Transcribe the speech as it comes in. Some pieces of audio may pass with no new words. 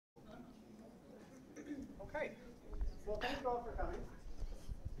Okay. Well, thank you all for coming.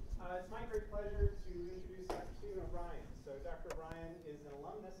 It's my great pleasure to introduce Dr. Stephen OBrien. So Dr. OBrien is an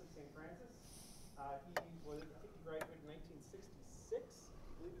alumnus of St. Francis. I think he graduated in 1966,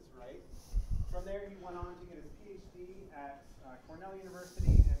 I believe is right. From there, he went on to get his PhD at Cornell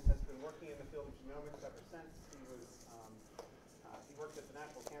University and has been working in the field of genomics ever since. He worked at the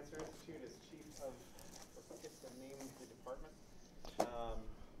National Cancer Institute as chief of, I forget the name of the department,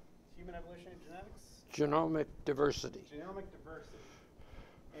 Human Evolutionary Genetics? Genomic diversity. Genomic diversity.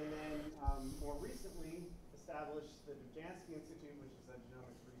 And then more recently established the Jansky Institute, which is a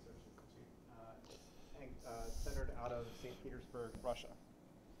genomics research institute centered out of St. Petersburg, Russia.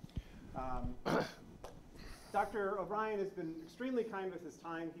 Dr. OBrien has been extremely kind with his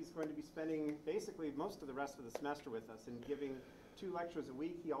time. He's going to be spending basically most of the rest of the semester with us and giving 2 lectures a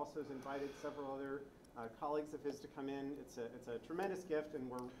week. He also has invited several other colleagues of his to come in. It's a tremendous gift,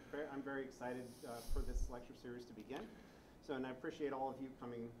 and I'm very excited for this lecture series to begin. So, and I appreciate all of you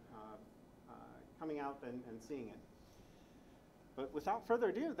coming out and seeing it. But without further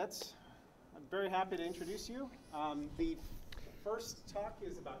ado, I'm very happy to introduce you. The first talk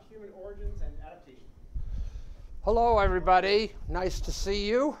is about human origins and adaptation. Hello, everybody. Nice to see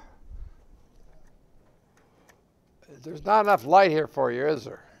you. There's not enough light here for you, is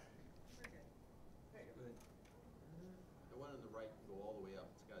there? The one on the right can go all the way up.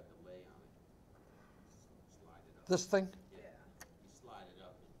 It's got a delay on it. Slide it up. This thing? Yeah. You slide it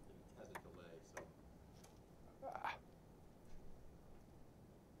up and it has a delay. So.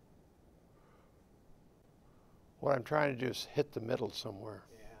 What I'm trying to do is hit the middle somewhere.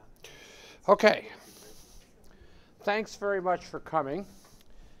 Yeah. Okay. Thanks very much for coming.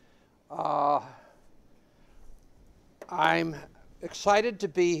 I'm excited to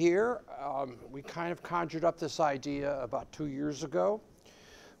be here. We kind of conjured up this idea about 2 years ago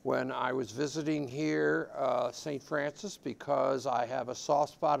when I was visiting here, St. Francis, because I have a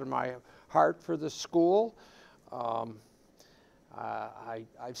soft spot in my heart for this school.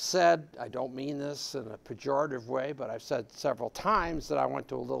 I've said, I don't mean this in a pejorative way, but I've said several times that I went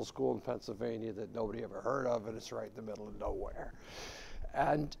to a little school in Pennsylvania that nobody ever heard of, and it's right in the middle of nowhere.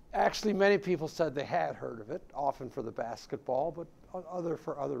 And actually many people said they had heard of it, often for the basketball, but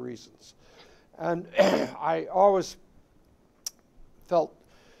for other reasons. And I always felt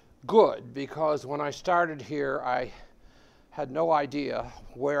good because when I started here, I had no idea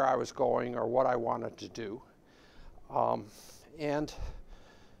where I was going or what I wanted to do. And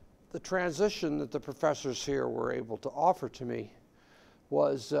the transition that the professors here were able to offer to me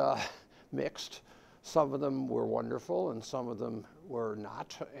was mixed. Some of them were wonderful and some of them were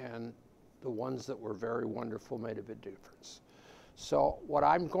not, and the ones that were very wonderful made a big difference. So what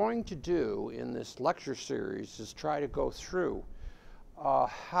I'm going to do in this lecture series is try to go through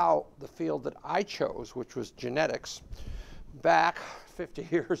how the field that I chose, which was genetics, back 50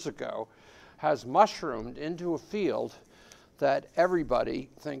 years ago, has mushroomed into a field that everybody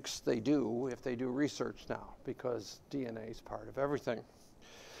thinks they do if they do research now, because DNA is part of everything.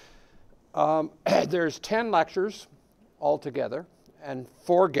 There's 10 lectures altogether and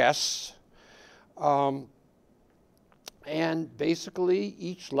 4 guests. And basically,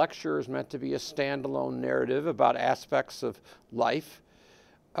 each lecture is meant to be a standalone narrative about aspects of life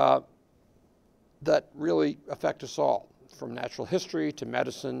that really affect us all, from natural history to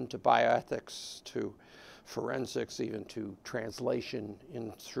medicine to bioethics to forensics, even to translation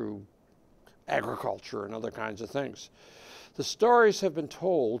through agriculture and other kinds of things. The stories have been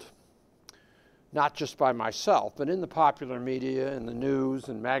told not just by myself, but in the popular media, in the news,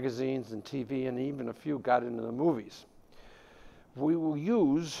 and magazines, and TV, and even a few got into the movies. We will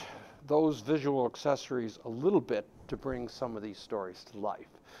use those visual accessories a little bit to bring some of these stories to life.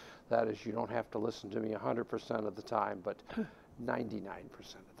 That is, you don't have to listen to me 100% of the time, but 99%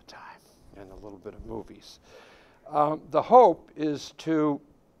 of the time, and a little bit of movies. The hope is to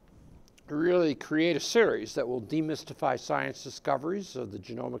really create a series that will demystify science discoveries of the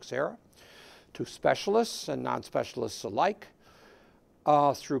genomics era to specialists and non-specialists alike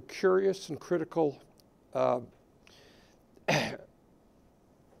through curious and critical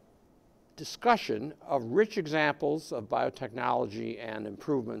discussion of rich examples of biotechnology and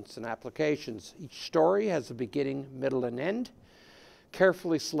improvements and applications. Each story has a beginning, middle, and end,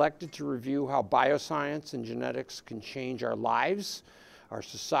 carefully selected to review how bioscience and genetics can change our lives, our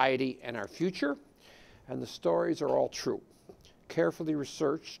society, and our future. And the stories are all true, carefully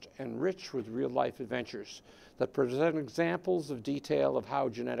researched and rich with real-life adventures that present examples of detail of how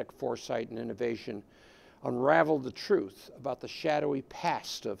genetic foresight and innovation unraveled the truth about the shadowy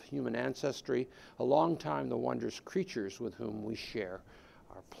past of human ancestry, a long time the wondrous creatures with whom we share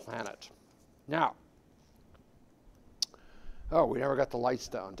our planet. Now, Oh, we never got the lights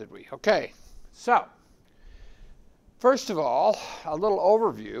down, did we? Okay, so first of all, a little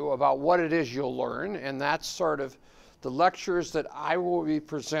overview about what it is you'll learn, and that's sort of the lectures that I will be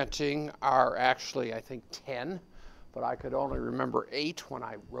presenting are actually, I think, 10, but I could only remember 8 when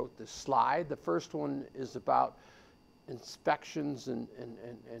I wrote this slide. The first one is about inspections and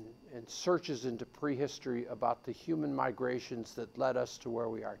searches into prehistory about the human migrations that led us to where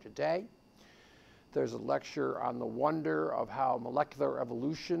we are today. There's a lecture on the wonder of how molecular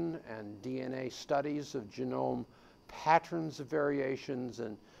evolution and DNA studies of genome patterns of variations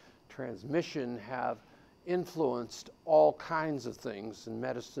and transmission have influenced all kinds of things in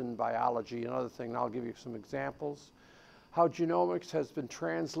medicine, biology, and other things. And I'll give you some examples. How genomics has been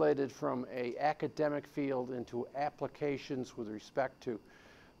translated from an academic field into applications with respect to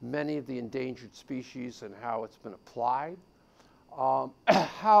many of the endangered species and how it's been applied.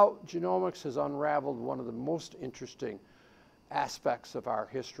 How genomics has unraveled one of the most interesting aspects of our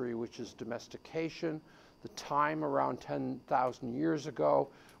history, which is domestication, the time around 10,000 years ago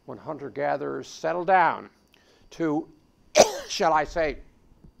when hunter-gatherers settled down to, shall I say,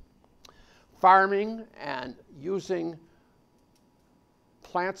 farming and using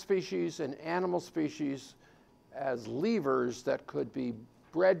plant species and animal species as levers that could be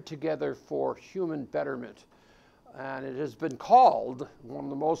bred together for human betterment. And it has been called one of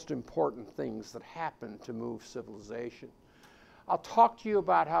the most important things that happened to move civilization. I'll talk to you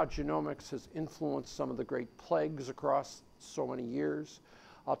about how genomics has influenced some of the great plagues across so many years.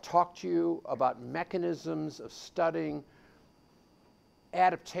 I'll talk to you about mechanisms of studying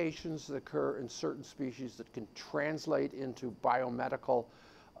adaptations that occur in certain species that can translate into biomedical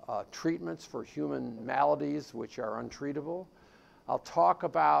treatments for human maladies which are untreatable. I'll talk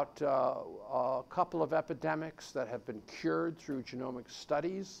about a couple of epidemics that have been cured through genomic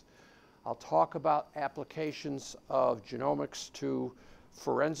studies. I'll talk about applications of genomics to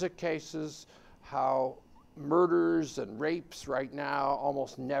forensic cases, how murders and rapes right now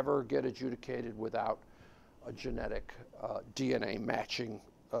almost never get adjudicated without a genetic DNA matching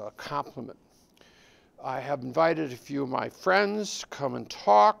complement. I have invited a few of my friends to come and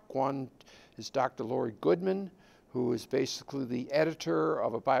talk. One is Dr. Lori Goodman, who is basically the editor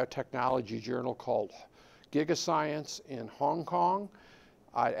of a biotechnology journal called Gigascience in Hong Kong.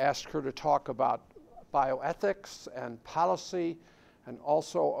 I asked her to talk about bioethics and policy, and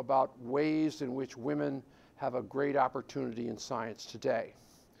also about ways in which women have a great opportunity in science today.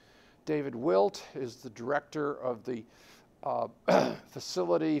 David Wilt is the director of the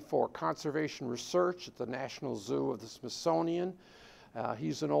Facility for Conservation Research at the National Zoo of the Smithsonian.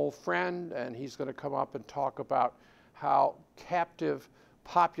 He's an old friend, and he's going to come up and talk about how captive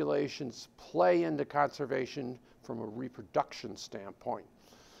populations play into conservation from a reproduction standpoint.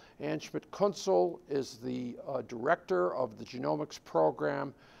 Ann Schmidt-Kunzel is the director of the genomics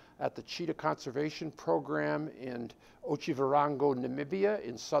program at the Cheetah Conservation Program in Otjiwarongo, Namibia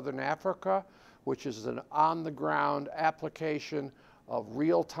in southern Africa, which is an on-the-ground application of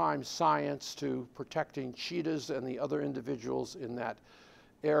real-time science to protecting cheetahs and the other individuals in that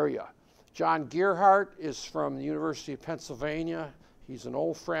area. John Gearhart is from the University of Pennsylvania. He's an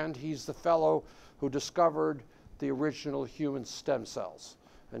old friend. He's the fellow who discovered the original human stem cells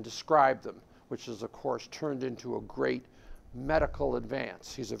and described them, which is, of course, turned into a great medical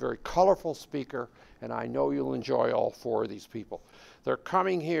advance. He's a very colorful speaker, and I know you'll enjoy all 4 of these people. They're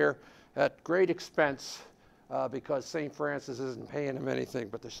coming here at great expense because St. Francis isn't paying them anything,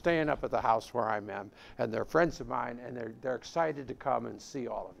 but they're staying up at the house where I'm at, and they're friends of mine, and they're excited to come and see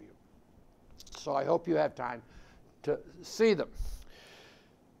all of you. So I hope you have time to see them.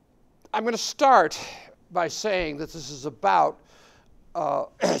 I'm going to start by saying that this is about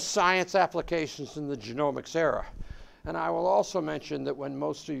science applications in the genomics era. And I will also mention that when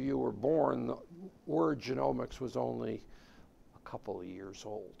most of you were born, the word genomics was only a couple of years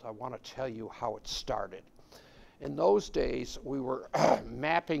old. I want to tell you how it started. In those days, we were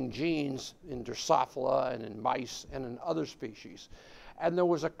mapping genes in Drosophila and in mice and in other species. And there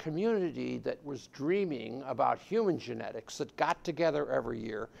was a community that was dreaming about human genetics that got together every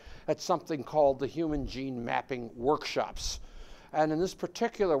year at something called the Human Gene Mapping Workshops. And in this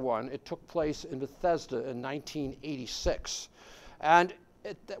particular one, it took place in Bethesda in 1986. And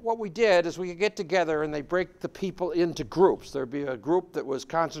what we did is we could get together and they break the people into groups. There'd be a group that was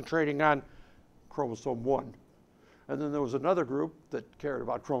concentrating on chromosome 1. And then there was another group that cared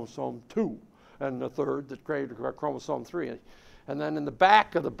about chromosome 2. And a third that cared about chromosome 3. And then in the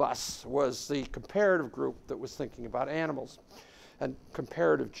back of the bus was the comparative group that was thinking about animals and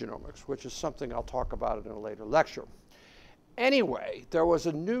comparative genomics, which is something I'll talk about in a later lecture. Anyway, there was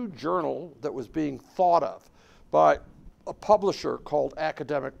a new journal that was being thought of by a publisher called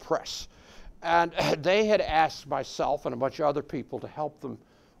Academic Press. And they had asked myself and a bunch of other people to help them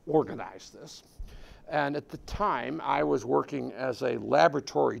organize this. And at the time, I was working as a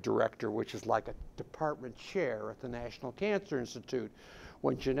laboratory director, which is like a department chair at the National Cancer Institute,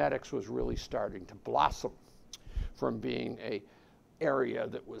 when genetics was really starting to blossom from being an area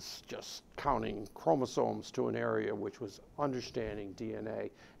that was just counting chromosomes to an area which was understanding DNA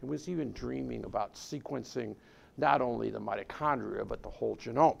and was even dreaming about sequencing not only the mitochondria, but the whole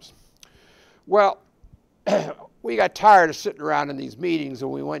genomes. Well, we got tired of sitting around in these meetings,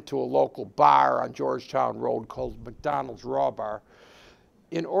 and we went to a local bar on Georgetown Road called McDonald's Raw Bar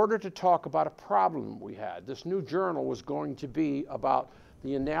in order to talk about a problem we had. This new journal was going to be about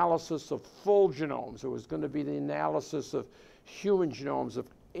the analysis of full genomes. It was going to be the analysis of human genomes, of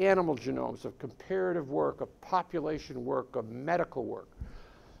animal genomes, of comparative work, of population work, of medical work.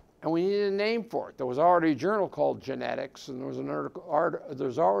 And we needed a name for it. There was already a journal called Genetics, and there was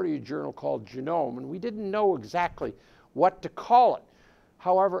there's already a journal called Genome, and we didn't know exactly what to call it.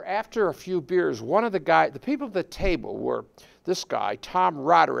 However, after a few beers, one of the people at the table were this guy, Tom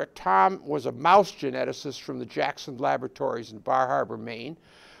Roderick. Tom was a mouse geneticist from the Jackson Laboratories in Bar Harbor, Maine,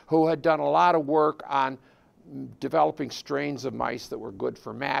 who had done a lot of work on developing strains of mice that were good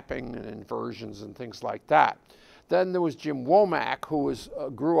for mapping and inversions and things like that. Then there was Jim Womack, who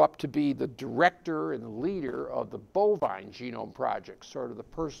grew up to be the director and the leader of the bovine genome project, sort of the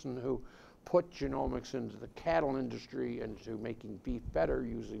person who put genomics into the cattle industry and to making beef better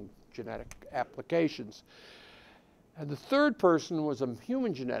using genetic applications. And the third person was a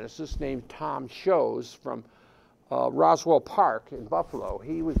human geneticist named Tom Shows from Roswell Park in Buffalo.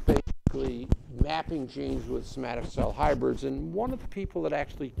 He was basically mapping genes with somatic cell hybrids, and one of the people that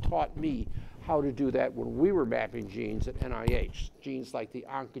actually taught me how to do that when we were mapping genes at NIH, genes like the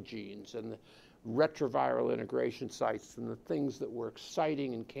oncogenes and the retroviral integration sites and the things that were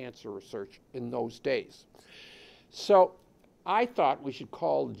exciting in cancer research in those days. So I thought we should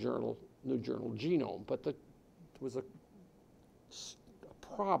call the new journal Genome, but there was a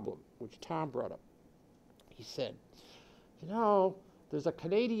problem which Tom brought up. He said, you know, there's a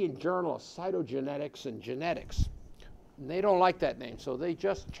Canadian journal of cytogenetics and genetics. And they don't like that name, so they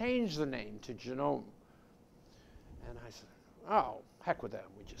just changed the name to Genome. And I said, oh, heck with them,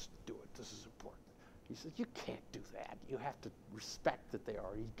 we just do it, this is important. He said, you can't do that. You have to respect that they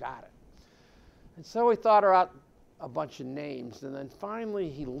already got it. And so we thought about a bunch of names, and then finally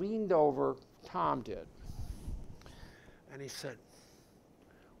he leaned over, Tom did, and he said,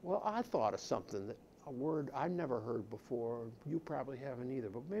 well, I thought of something, a word I've never heard before, you probably haven't either,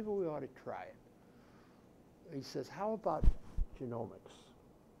 but maybe we ought to try it. He says, how about genomics?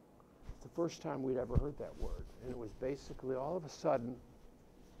 It's the first time we'd ever heard that word. And it was basically all of a sudden,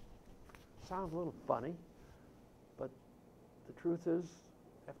 sounds a little funny, but the truth is,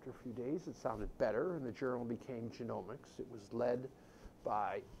 after a few days, it sounded better, and the journal became Genomics. It was led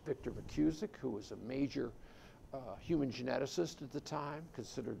by Victor McCusick, who was a major human geneticist at the time,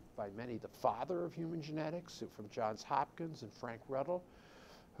 considered by many the father of human genetics, from Johns Hopkins, and Frank Ruddle,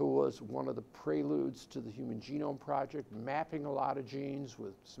 who was one of the preludes to the Human Genome Project, mapping a lot of genes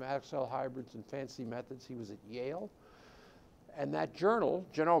with somatic cell hybrids and fancy methods. He was at Yale. And that journal,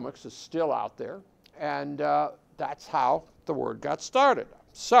 Genomics, is still out there. And that's how the word got started.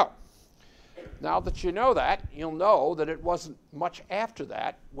 So now that you know that, you'll know that it wasn't much after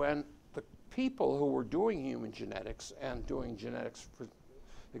that when the people who were doing human genetics and doing genetics, for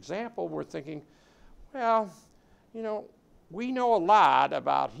example, were thinking, well, you know, we know a lot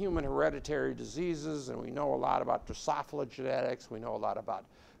about human hereditary diseases, and we know a lot about Drosophila genetics, we know a lot about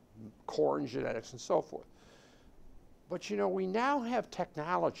corn genetics and so forth. But you know, we now have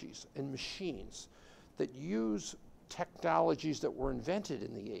technologies and machines that use technologies that were invented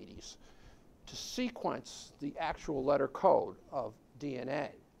in the 80s to sequence the actual letter code of DNA.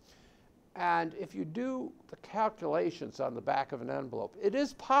 And if you do the calculations on the back of an envelope, it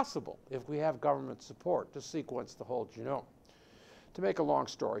is possible, if we have government support, to sequence the whole genome. To make a long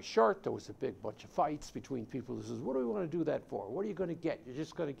story short, there was a big bunch of fights between people who says, what do we want to do that for? What are you going to get? You're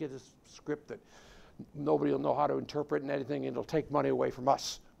just going to get this script that nobody will know how to interpret and anything, and it'll take money away from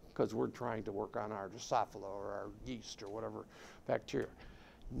us because we're trying to work on our Drosophila or our yeast or whatever bacteria.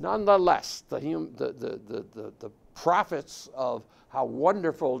 Nonetheless, the profits of how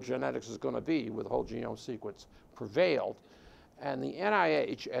wonderful genetics is going to be with whole genome sequence prevailed, and the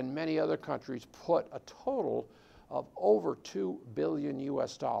NIH and many other countries put a total of over $2 billion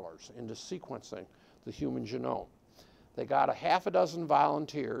into sequencing the human genome. They got a half a dozen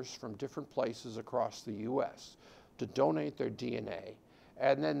volunteers from different places across the US to donate their DNA,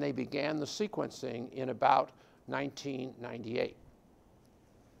 and then they began the sequencing in about 1998.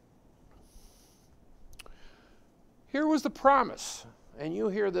 Here was the promise, and you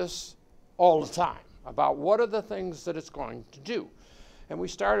hear this all the time, about what are the things that it's going to do. And we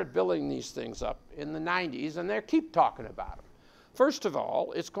started building these things up in the 90s, and they keep talking about them. First of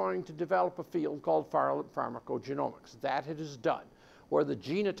all, it's going to develop a field called pharmacogenomics. That it is done, where the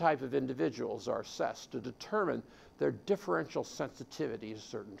genotype of individuals are assessed to determine their differential sensitivity to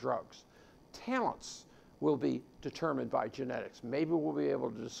certain drugs. Talents will be determined by genetics. Maybe we'll be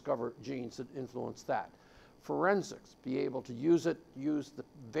able to discover genes that influence that. Forensics, be able to use the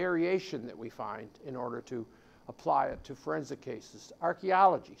variation that we find in order to apply it to forensic cases.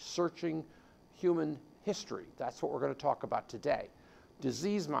 Archaeology, searching human history. That's what we're going to talk about today.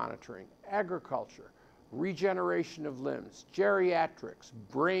 Disease monitoring, agriculture, regeneration of limbs, geriatrics,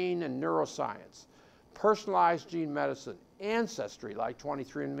 brain and neuroscience, personalized gene medicine, ancestry like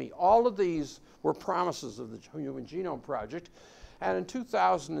 23andMe. All of these were promises of the Human Genome Project. And in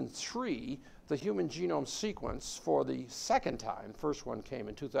 2003, the human genome sequence for the second time, the first one came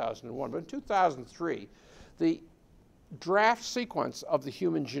in 2001, but in 2003, the draft sequence of the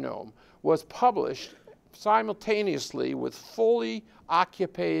human genome was published simultaneously with fully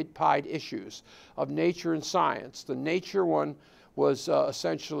occupied issues of Nature and Science. The Nature one was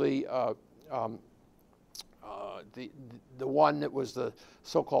essentially the one that was the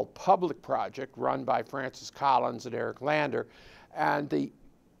so-called public project run by Francis Collins and Eric Lander, and the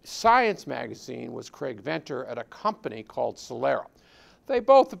Science magazine was Craig Venter at a company called Celera. They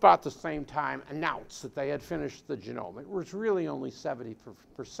both, about the same time, announced that they had finished the genome. It was really only 70%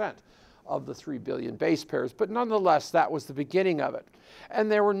 of the 3 billion base pairs, but nonetheless, that was the beginning of it.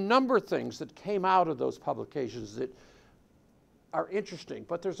 And there were a number of things that came out of those publications that are interesting,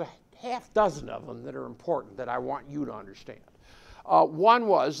 but there's a half dozen of them that are important that I want you to understand. One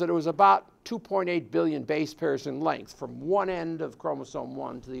was that it was about 2.8 billion base pairs in length from one end of chromosome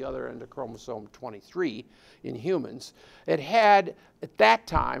 1 to the other end of chromosome 23 in humans. It had, at that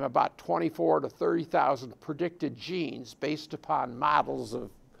time, about 24 to 30,000 predicted genes based upon models of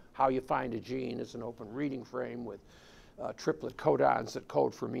how you find a gene as an open reading frame with triplet codons that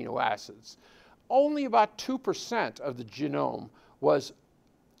code for amino acids. Only about 2% of the genome was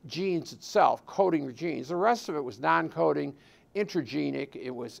genes itself, coding genes. The rest of it was non-coding, intergenic.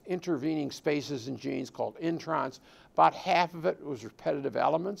 It was intervening spaces in genes called introns. About half of it was repetitive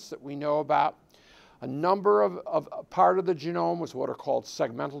elements that we know about. A number of part of the genome was what are called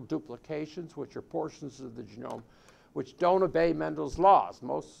segmental duplications, which are portions of the genome which don't obey Mendel's laws.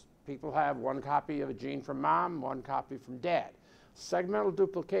 Most people have one copy of a gene from mom, one copy from dad. Segmental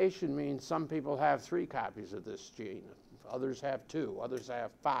duplication means some people have 3 copies of this gene. Others have 2, others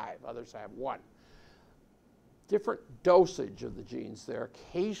have 5, others have 1. Different dosage of the genes there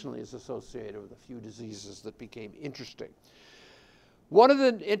occasionally is associated with a few diseases that became interesting. One of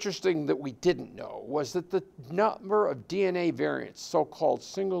the interesting that we didn't know was that the number of DNA variants, so-called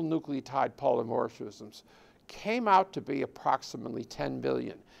single nucleotide polymorphisms, came out to be approximately 10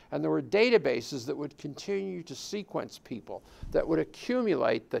 billion. And there were databases that would continue to sequence people that would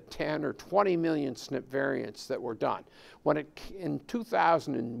accumulate the 10 or 20 million SNP variants that were done. When in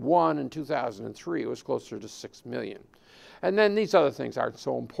 2001 and 2003, it was closer to 6 million. And then these other things aren't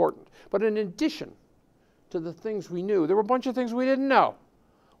so important. But in addition to the things we knew, there were a bunch of things we didn't know.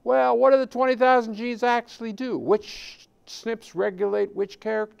 Well, what do the 20,000 genes actually do? Which SNPs regulate which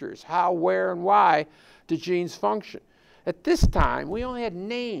characters? How, where, and why do genes function? At this time, we only had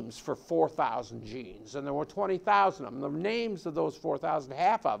names for 4,000 genes, and there were 20,000 of them. The names of those 4,000,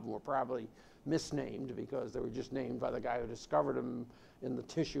 half of them were probably misnamed because they were just named by the guy who discovered them in the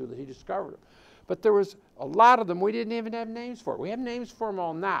tissue that he discovered them. But there was a lot of them we didn't even have names for. We have names for them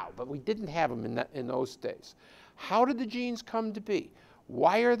all now, but we didn't have them in those days. How did the genes come to be?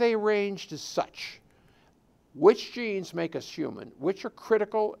 Why are they arranged as such? Which genes make us human? Which are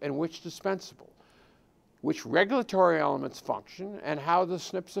critical and which dispensable? Which regulatory elements function, and how the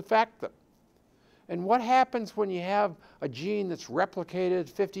SNPs affect them. And what happens when you have a gene that's replicated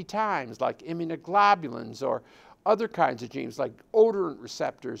 50 times, like immunoglobulins, or other kinds of genes, like odorant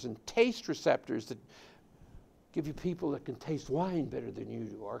receptors and taste receptors that give you people that can taste wine better than you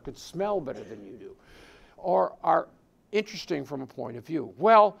do, or can smell better than you do, or are interesting from a point of view?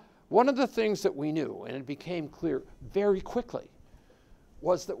 Well, one of the things that we knew, and it became clear very quickly,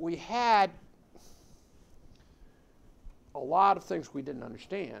 was that we had a lot of things we didn't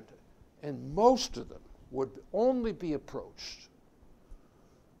understand, and most of them would only be approached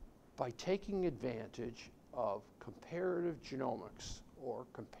by taking advantage of comparative genomics or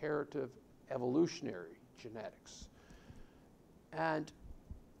comparative evolutionary genetics. And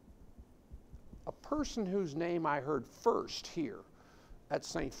a person whose name I heard first here at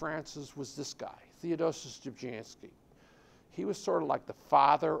St. Francis was this guy, Theodosius Dobzhansky. He was sort of like the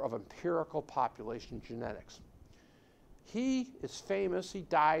father of empirical population genetics. He is famous, he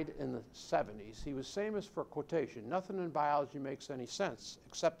died in the 70s. He was famous for a quotation, "Nothing in biology makes any sense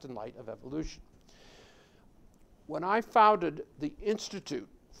except in light of evolution." When I founded the Institute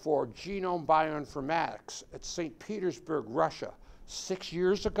for Genome Bioinformatics at St. Petersburg, Russia, 6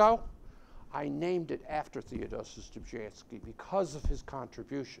 years ago, I named it after Theodosius Dobzhansky because of his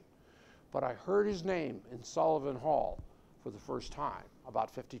contribution. But I heard his name in Sullivan Hall for the first time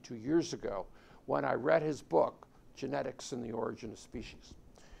about 52 years ago when I read his book, Genetics and the Origin of Species.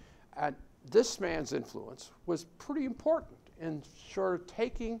 And this man's influence was pretty important in sort of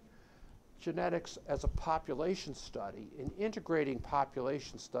taking genetics as a population study and integrating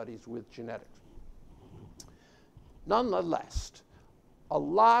population studies with genetics. Nonetheless, a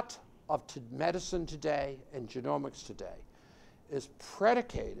lot of medicine today and genomics today is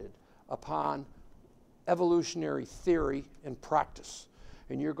predicated upon evolutionary theory and practice.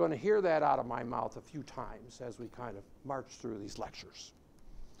 And you're going to hear that out of my mouth a few times as we kind of march through these lectures.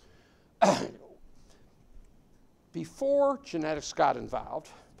 Before genetics got involved,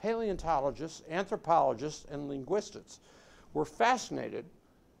 paleontologists, anthropologists, and linguists were fascinated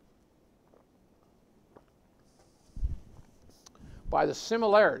by the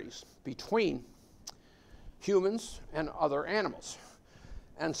similarities between humans and other animals.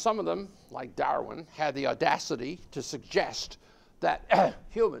 And some of them, like Darwin, had the audacity to suggest that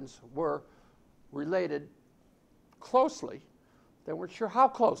humans were related closely, they weren't sure how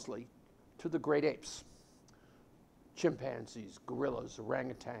closely, to the great apes. Chimpanzees, gorillas,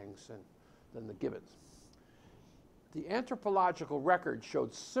 orangutans, and then the gibbons. The anthropological record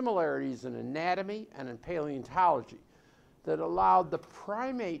showed similarities in anatomy and in paleontology that allowed the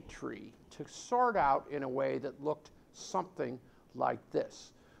primate tree to sort out in a way that looked something like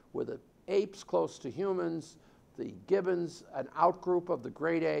this, with the apes close to humans, the gibbons, an outgroup of the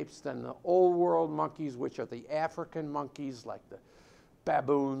great apes, then the old world monkeys, which are the African monkeys, like the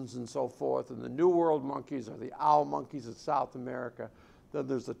baboons and so forth, and the New World monkeys are the owl monkeys of South America. Then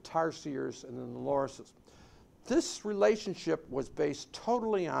there's the tarsiers and then the lorises. This relationship was based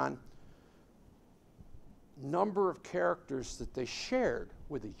totally on number of characters that they shared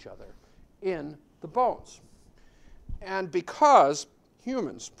with each other in the bones. And because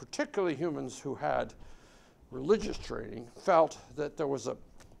humans, particularly humans who had religious training, felt that there was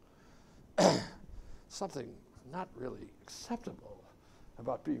something not really acceptable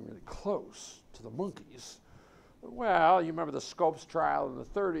about being really close to the monkeys. Well, you remember the Scopes trial in the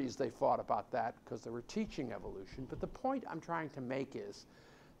 30s, they fought about that because they were teaching evolution. But the point I'm trying to make is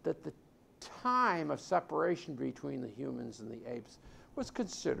that the time of separation between the humans and the apes was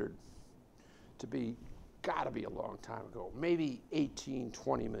considered to be, gotta be a long time ago, maybe 18,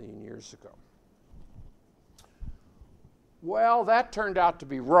 20 million years ago. Well, that turned out to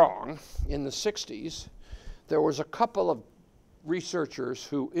be wrong. In the 60s, there was a couple of researchers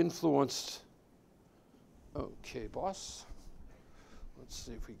who influenced, okay, boss, let's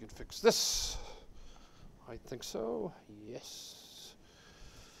see if we can fix this. I think so, yes.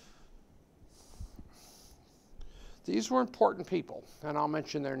 These were important people, and I'll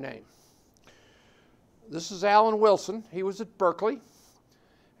mention their name. This is Alan Wilson. He was at Berkeley,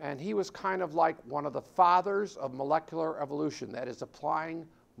 and he was kind of like one of the fathers of molecular evolution, that is, applying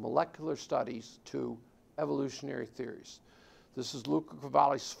molecular studies to evolutionary theories. This is Luca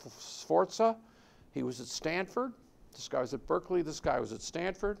Cavalli-Sforza. He was at Stanford. This guy was at Berkeley. This guy was at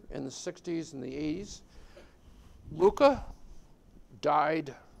Stanford in the 60s and the 80s. Luca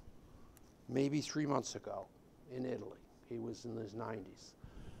died maybe 3 months ago in Italy. He was in his 90s.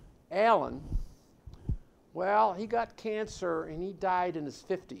 Alan, well, he got cancer and he died in his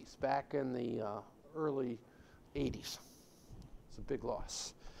 50s, back in the early 80s. It's a big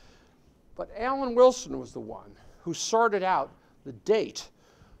loss. But Alan Wilson was the one who sorted out the date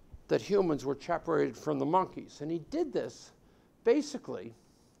that humans were separated from the monkeys. And he did this basically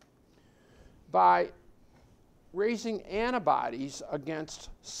by raising antibodies against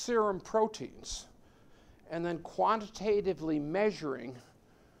serum proteins and then quantitatively measuring.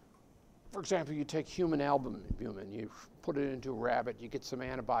 For example, you take human albumin, you put it into a rabbit, you get some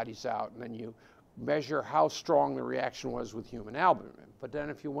antibodies out, and then you measure how strong the reaction was with human albumin. But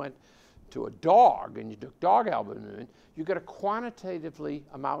then if you went to a dog and you took dog albumin, you get a quantitatively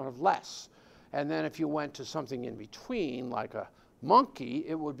amount of less. And then if you went to something in between, like a monkey,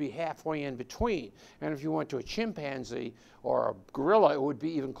 it would be halfway in between. And if you went to a chimpanzee or a gorilla, it would be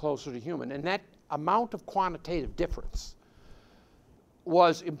even closer to human. And that amount of quantitative difference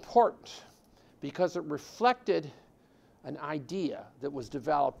was important because it reflected an idea that was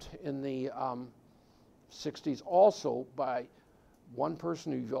developed in the 60s also by one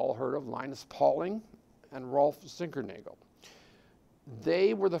person who you've all heard of, Linus Pauling and Rolf Zinkernagel.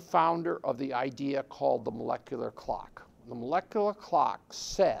 They were the founder of the idea called the molecular clock. The molecular clock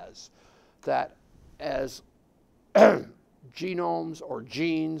says that as genomes or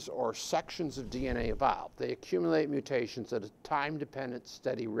genes or sections of DNA evolve, they accumulate mutations at a time-dependent,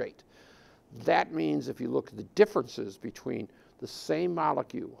 steady rate. That means if you look at the differences between the same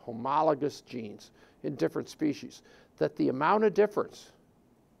molecule, homologous genes in different species, that the amount of difference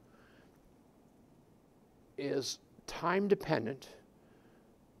is time-dependent,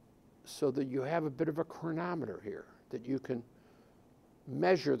 so that you have a bit of a chronometer here, that you can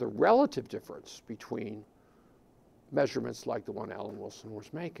measure the relative difference between measurements like the one Alan Wilson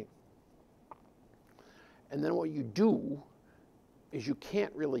was making. And then what you do is you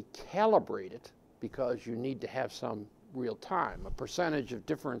can't really calibrate it because you need to have some real time. A percentage of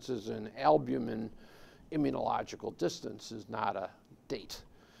differences in albumin immunological distance is not a date.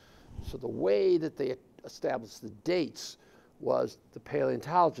 So the way that they established the dates was the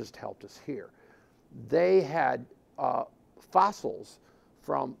paleontologist helped us here. They had fossils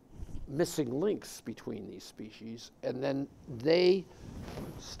from missing links between these species, and then they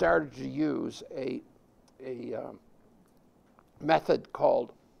started to use a method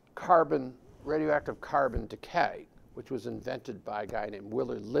called radioactive carbon decay, which was invented by a guy named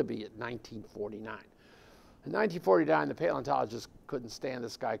Willard Libby in 1949. In 1949, the paleontologists couldn't stand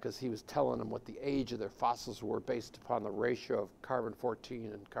this guy because he was telling them what the age of their fossils were based upon the ratio of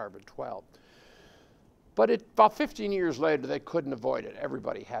carbon-14 and carbon-12. But about 15 years later, they couldn't avoid it.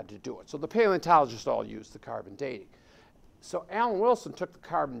 Everybody had to do it. So the paleontologists all used the carbon dating. So Alan Wilson took the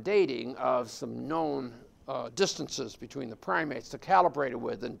carbon dating of some known distances between the primates to calibrate it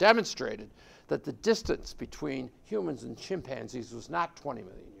with and demonstrated that the distance between humans and chimpanzees was not 20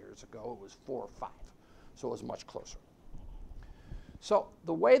 million years ago. It was 4 or 5. So it was much closer. So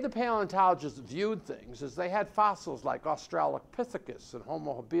the way the paleontologists viewed things is they had fossils like Australopithecus and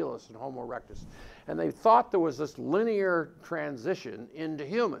Homo habilis and Homo erectus. And they thought there was this linear transition into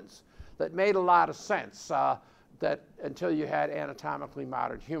humans that made a lot of sense that until you had anatomically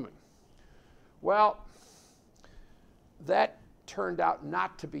modern human. Well, that turned out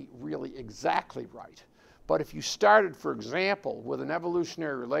not to be really exactly right. But if you started, for example, with an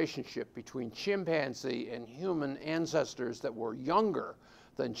evolutionary relationship between chimpanzee and human ancestors that were younger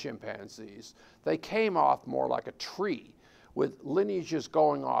than chimpanzees, they came off more like a tree, with lineages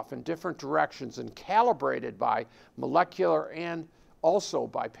going off in different directions and calibrated by molecular and also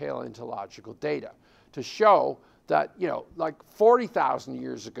by paleontological data to show that, like 40,000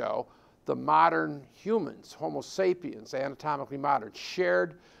 years ago, the modern humans, Homo sapiens, anatomically modern,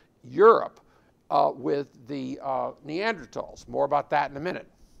 shared Europe with the Neanderthals. More about that in a minute.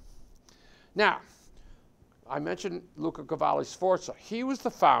 Now, I mentioned Luca Cavalli-Sforza. He was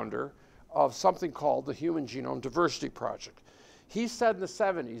the founder of something called the Human Genome Diversity Project. He said in the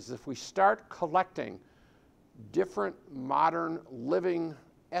 70s, if we start collecting different modern living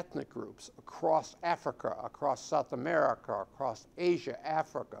ethnic groups across Africa, across South America, across Asia,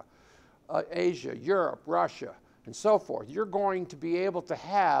 Africa, Asia, Europe, Russia, and so forth, you're going to be able to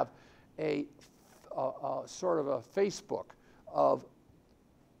have a sort of a Facebook of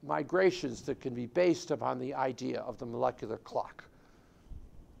migrations that can be based upon the idea of the molecular clock.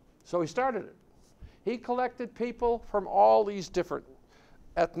 So he started it. He collected people from all these different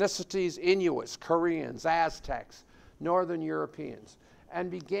ethnicities, Inuits, Koreans, Aztecs, Northern Europeans, and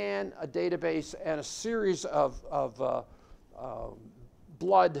began a database and a series of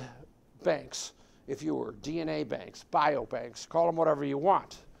blood banks, if you were, DNA banks, biobanks, call them whatever you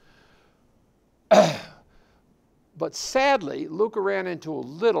want. But sadly, Luca ran into a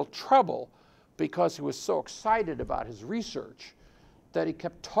little trouble because he was so excited about his research that he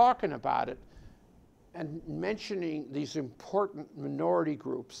kept talking about it and mentioning these important minority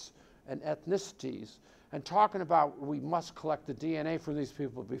groups and ethnicities and talking about we must collect the DNA from these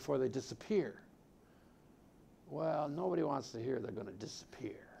people before they disappear. Well, nobody wants to hear they're going to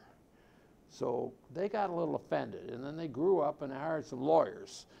disappear. So they got a little offended, and then they grew up and hired some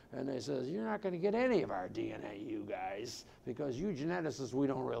lawyers. And they said, you're not going to get any of our DNA, you guys, because you geneticists we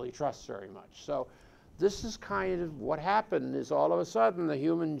don't really trust very much. So this is kind of what happened is all of a sudden the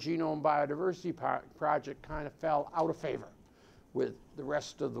Human Genome Biodiversity Project kind of fell out of favor with the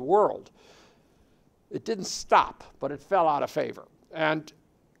rest of the world. It didn't stop, but it fell out of favor. And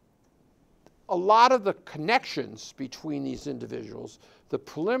a lot of the connections between these individuals, the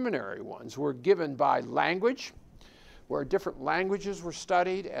preliminary ones, were given by language, where different languages were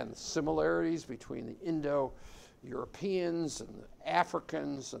studied and similarities between the Indo-Europeans and the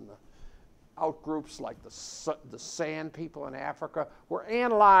Africans and the outgroups like the Sand people in Africa were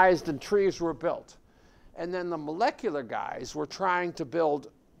analyzed and trees were built. And then the molecular guys were trying to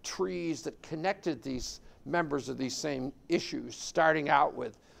build trees that connected these members of these same issues, starting out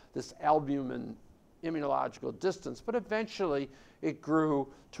with this albumin immunological distance, but eventually it grew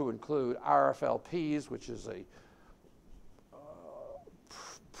to include RFLPs, which is a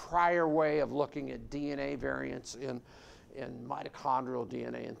prior way of looking at DNA variants in mitochondrial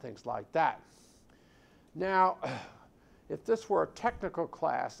DNA and things like that. Now, if this were a technical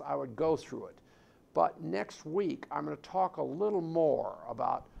class, I would go through it. But next week, I'm going to talk a little more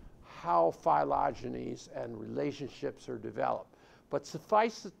about how phylogenies and relationships are developed. But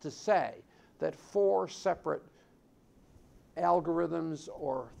suffice it to say that 4 separate algorithms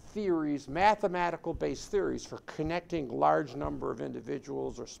or theories, mathematical-based theories for connecting large number of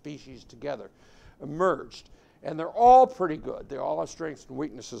individuals or species together emerged. And they're all pretty good. They all have strengths and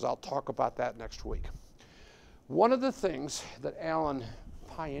weaknesses. I'll talk about that next week. One of the things that Alan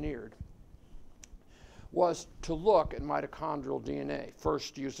pioneered was to look at mitochondrial DNA,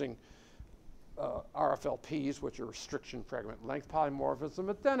 first using RFLPs, which are restriction fragment length polymorphism,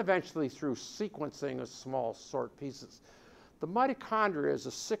 but then eventually through sequencing of small sort pieces. The mitochondria is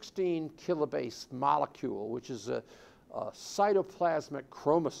a 16 kilobase molecule, which is a cytoplasmic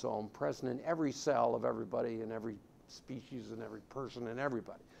chromosome present in every cell of everybody and every species and every person and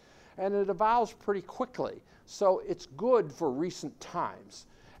everybody. And it evolves pretty quickly, so it's good for recent times.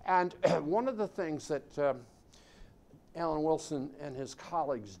 And one of the things that Alan Wilson and his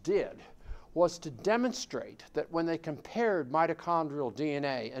colleagues did was to demonstrate that when they compared mitochondrial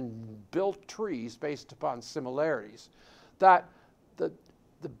DNA and built trees based upon similarities, that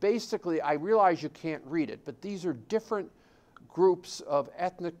basically, I realize you can't read it, but these are different groups of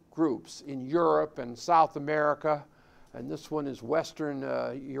ethnic groups in Europe and South America, and this one is Western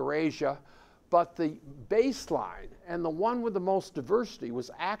Eurasia. But the baseline and the one with the most diversity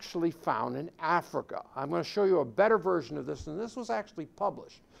was actually found in Africa. I'm going to show you a better version of this, and this was actually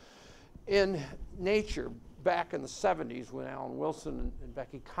published in Nature back in the 70s when Alan Wilson and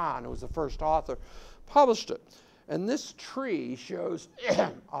Becky Kahn, who was the first author, published it. And this tree shows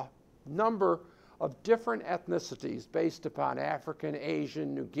a number of different ethnicities based upon African,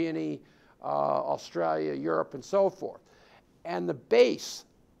 Asian, New Guinea, Australia, Europe, and so forth. And the base,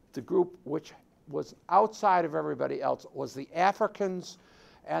 the group which was outside of everybody else, was the Africans,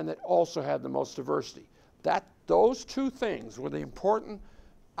 and that also had the most diversity. Those two things were the important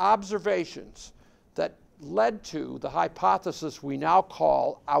observations that led to the hypothesis we now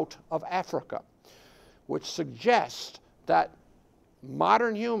call out of Africa, which suggests that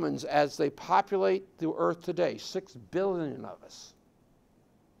modern humans, as they populate the Earth today, 6 billion of us,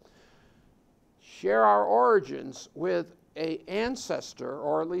 share our origins with an ancestor,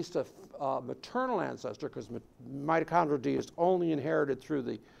 or at least a maternal ancestor, because mitochondrial DNA is only inherited through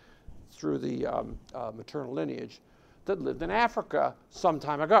the maternal lineage, that lived in Africa some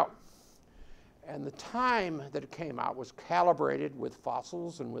time ago. And the time that it came out was calibrated with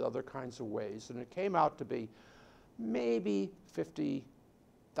fossils and with other kinds of ways, and it came out to be maybe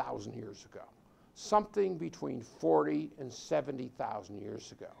 50,000 years ago, something between 40 and 70,000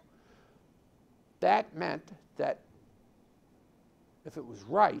 years ago. That meant that if it was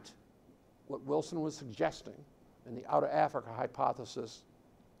right, what Wilson was suggesting, and the out of Africa hypothesis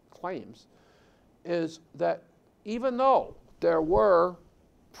claims, is that even though there were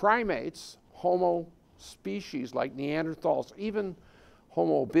primates, Homo species like Neanderthals, even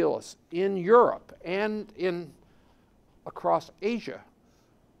Homo habilis in Europe and across Asia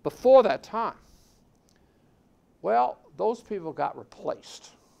before that time, well, those people got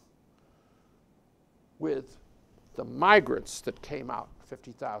replaced with the migrants that came out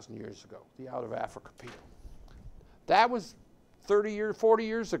 50,000 years ago, the out of Africa people. That was 40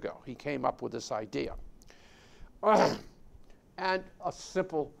 years ago he came up with this idea. And a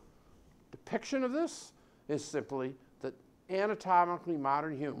simple depiction of this is simply that anatomically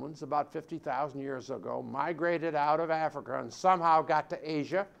modern humans about 50,000 years ago migrated out of Africa and somehow got to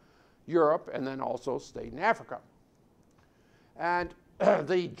Asia, Europe, and then also stayed in Africa. And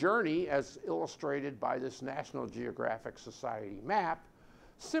the journey, as illustrated by this National Geographic Society map,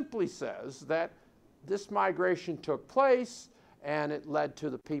 simply says that this migration took place, and it led to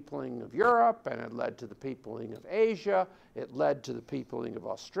the peopling of Europe, and it led to the peopling of Asia, it led to the peopling of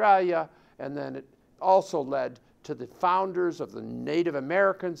Australia, and then it also led to the founders of the Native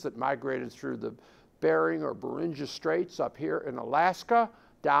Americans that migrated through the Bering or Beringia Straits up here in Alaska.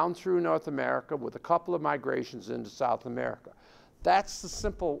 down through North America with a couple of migrations into South America. That's the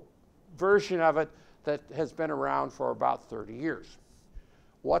simple version of it that has been around for about 30 years.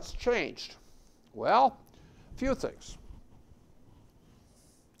 What's changed? Well, a few things.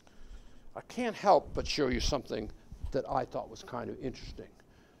 I can't help but show you something that I thought was kind of interesting.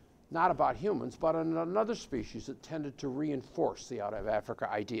 Not about humans, but on another species that tended to reinforce the out of Africa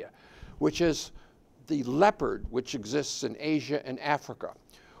idea, which is the leopard, which exists in Asia and Africa.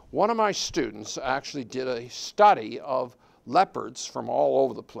 One of my students actually did a study of leopards from all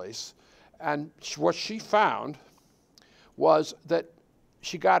over the place, and what she found was that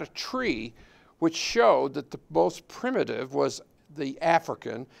she got a tree which showed that the most primitive was the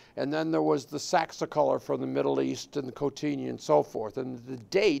African, and then there was the saxacolor from the Middle East and the Cotinia and so forth. And the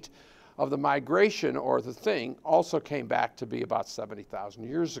date of the migration or the thing also came back to be about 70,000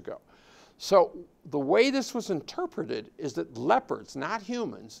 years ago. So the way this was interpreted is that leopards, not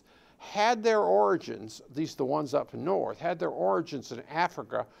humans, had their origins, at least the ones up north, had their origins in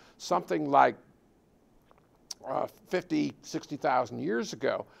Africa something like 50, 60,000 years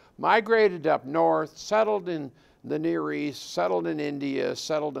ago, migrated up north, settled in the Near East, settled in India,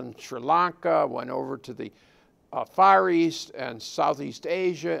 settled in Sri Lanka, went over to the Far East and Southeast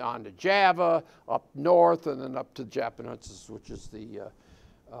Asia, on to Java, up north, and then up to Japanensis, which is the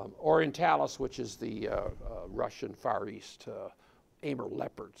Orientalis, which is the Russian Far East Amur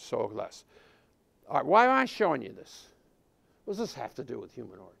leopard, so less. All right, why am I showing you this? What does this have to do with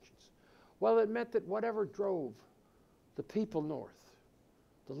human origins? Well, it meant that whatever drove the people north,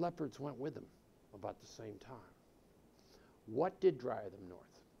 the leopards went with them about the same time. What did drive them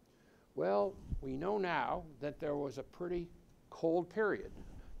north? Well, we know now that there was a pretty cold period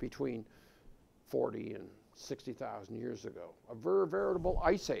between 40 and 60,000 years ago, a veritable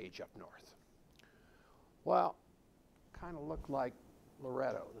ice age up north. Well, kind of looked like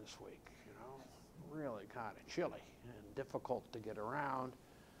Loretto this week, you know, really kind of chilly and difficult to get around.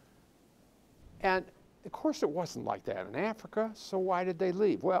 And of course it wasn't like that in Africa, so why did they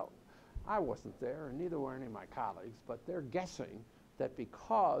leave? Well, I wasn't there, and neither were any of my colleagues, but they're guessing that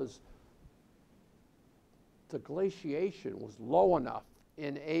because the glaciation was low enough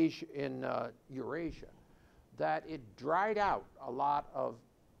in Asia, in Eurasia, that it dried out a lot of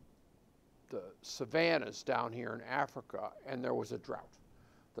the savannas down here in Africa, and there was a drought.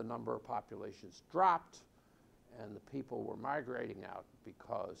 The number of populations dropped, and the people were migrating out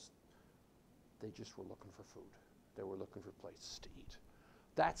because they just were looking for food. They were looking for places to eat.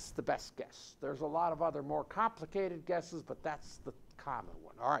 That's the best guess. There's a lot of other more complicated guesses, but that's the common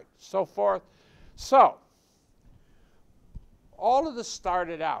one. All right, so forth. So, all of this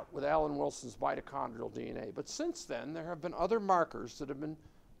started out with Alan Wilson's mitochondrial DNA, but since then there have been other markers that have been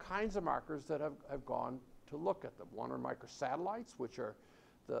kinds of markers that have gone to look at them. One are microsatellites, which are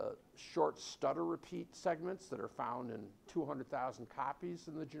the short stutter repeat segments that are found in 200,000 copies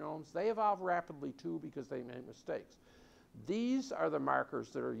in the genomes. They evolve rapidly too because they made mistakes. These are the markers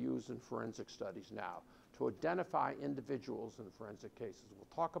that are used in forensic studies now to identify individuals in forensic cases. We'll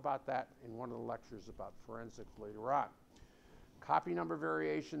talk about that in one of the lectures about forensics later on. Copy number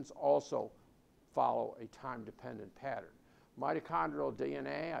variations also follow a time-dependent pattern. Mitochondrial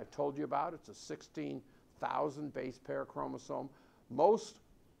DNA, I've told you about, it's a 16,000 base pair chromosome. Most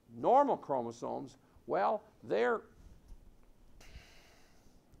normal chromosomes, well, they're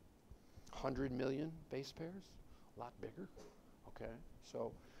 100 million base pairs, a lot bigger, okay?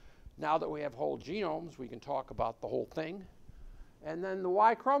 So now that we have whole genomes, we can talk about the whole thing. And then the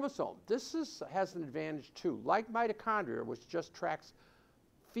Y chromosome. This has an advantage too. Like mitochondria, which just tracks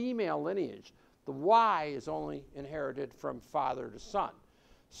female lineage, the Y is only inherited from father to son.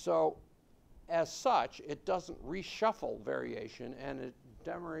 So as such, it doesn't reshuffle variation, and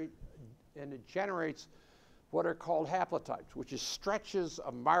it generates what are called haplotypes, which is stretches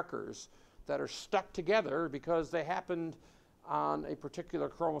of markers that are stuck together because they happened on a particular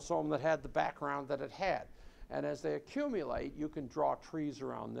chromosome that had the background that it had. And as they accumulate, you can draw trees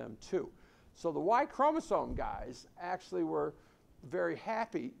around them too. So the Y chromosome guys actually were very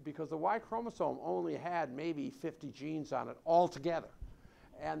happy because the Y chromosome only had maybe 50 genes on it altogether.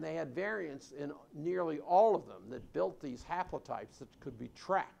 And they had variants in nearly all of them that built these haplotypes that could be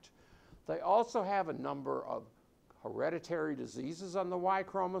tracked. They also have a number of hereditary diseases on the Y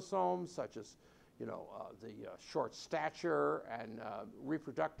chromosome, such as the short stature and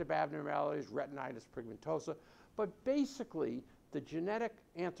reproductive abnormalities, retinitis pigmentosa. But basically, the genetic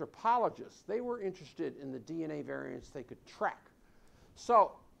anthropologists, they were interested in the DNA variants they could track.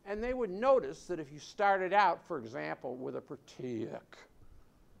 So, and they would notice that if you started out, for example, with a proteac,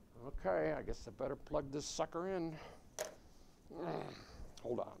 okay, I guess I better plug this sucker in.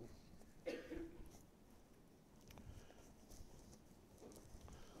 Hold on.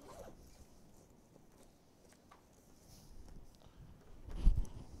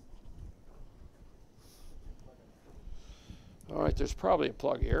 All right, there's probably a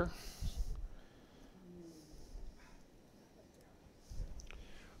plug here.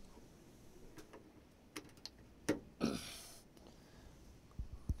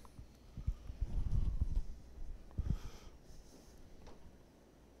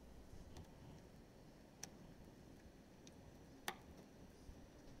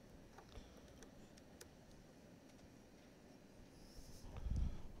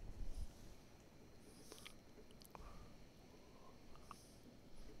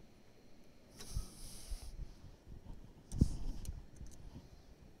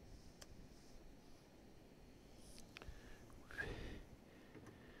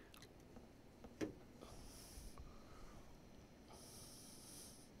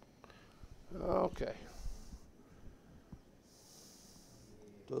 Okay.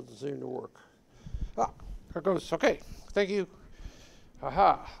 Doesn't seem to work. Ah, here goes. Okay, thank you.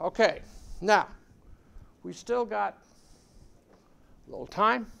 Aha, okay. Now, we still got a little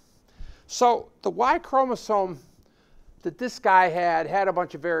time. So the Y chromosome that this guy had a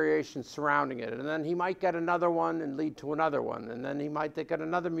bunch of variations surrounding it, and then he might get another one and lead to another one, and then he might get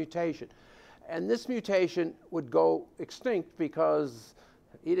another mutation. And this mutation would go extinct because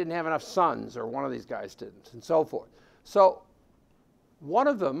he didn't have enough sons, or one of these guys didn't, and so forth. So one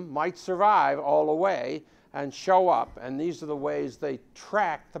of them might survive all the way and show up, and these are the ways they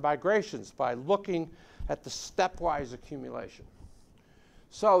track the migrations, by looking at the stepwise accumulation.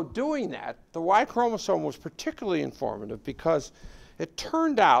 So doing that, the Y chromosome was particularly informative because it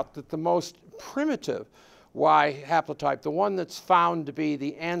turned out that the most primitive Y haplotype, the one that's found to be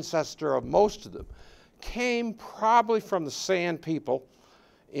the ancestor of most of them, came probably from the Sand people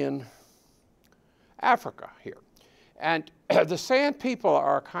in Africa here. And the Sand people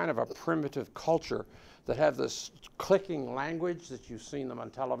are kind of a primitive culture that have this clicking language that you've seen them on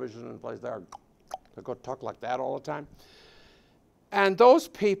television and places. They go talk like that all the time. And those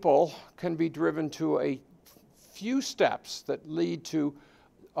people can be driven to a few steps that lead to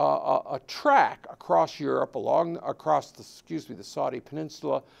a track across Europe, across the Saudi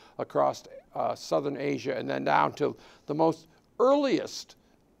Peninsula, across southern Asia, and then down to the most earliest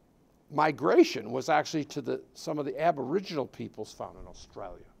migration was actually to some of the Aboriginal peoples found in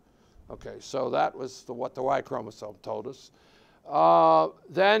Australia. Okay, so that was what the Y chromosome told us.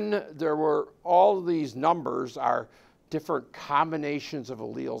 Then there were all of these numbers are different combinations of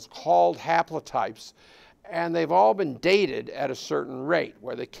alleles called haplotypes, and they've all been dated at a certain rate,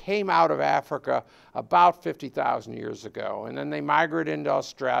 where they came out of Africa about 50,000 years ago, and then they migrated into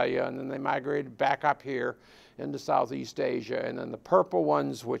Australia, and then they migrated back up here into Southeast Asia, and then the purple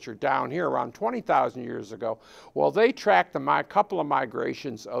ones, which are down here around 20,000 years ago, well, they tracked a couple of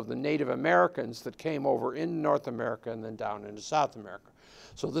migrations of the Native Americans that came over in North America and then down into South America.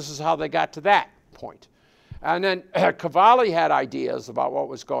 So this is how they got to that point. And then Cavalli had ideas about what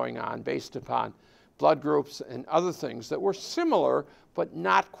was going on based upon blood groups and other things that were similar but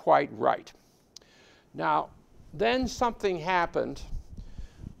not quite right. Now, then something happened.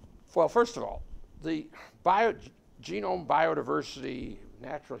 Well, first of all, the genome biodiversity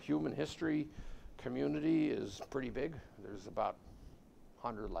natural human history community is pretty big. There's about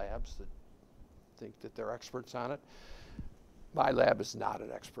 100 labs that think that they're experts on it. My lab is not an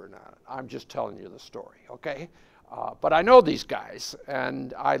expert on it. I'm just telling you the story, okay? But I know these guys,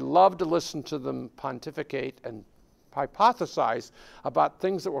 and I love to listen to them pontificate and hypothesize about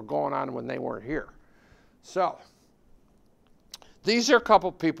things that were going on when they weren't here. So these are a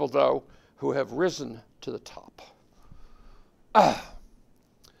couple people, though, who have risen to the top.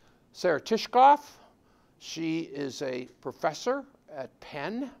 Sarah Tishkoff, she is a professor at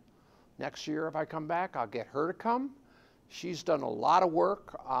Penn. Next year, if I come back, I'll get her to come. She's done a lot of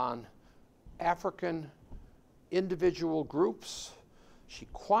work on African individual groups. She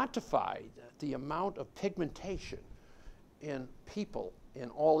quantified the amount of pigmentation in people in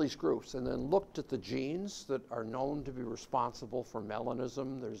all these groups, and then looked at the genes that are known to be responsible for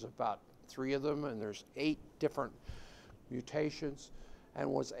melanism. There's about 3 of them, and there's 8 different mutations, and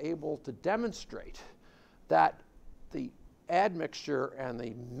was able to demonstrate that the admixture and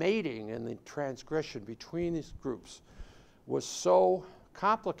the mating and the transgression between these groups was so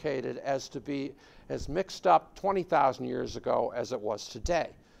complicated as to be as mixed up 20,000 years ago as it was today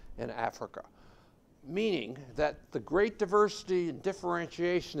in Africa. Meaning that the great diversity and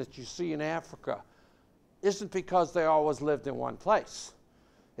differentiation that you see in Africa isn't because they always lived in one place.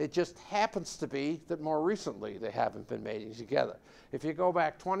 It just happens to be that more recently they haven't been mating together. If you go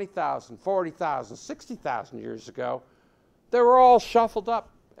back 20,000, 40,000, 60,000 years ago, they were all shuffled up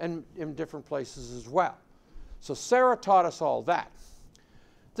and in different places as well. So Sarah taught us all that.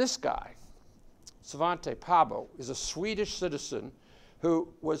 This guy, Svante Pääbo, is a Swedish citizen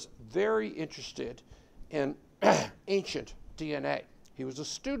who was very interested in ancient DNA. He was a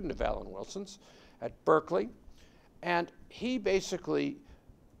student of Alan Wilson's at Berkeley, and he basically,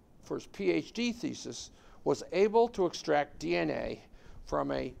 for his PhD thesis, was able to extract DNA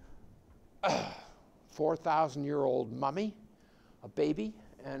from a 4,000-year-old mummy, a baby,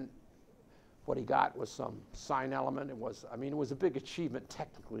 and what he got was some sign element. It was a big achievement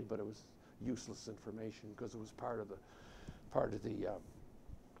technically, but it was useless information because it was part of the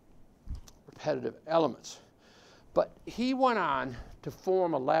repetitive elements. But he went on to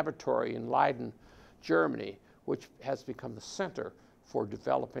form a laboratory in Leiden, Germany, which has become the center for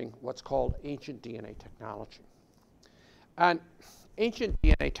developing what's called ancient DNA technology. And ancient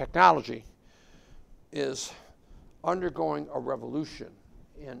DNA technology is undergoing a revolution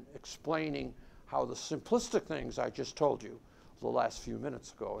in explaining how the simplistic things I just told you the last few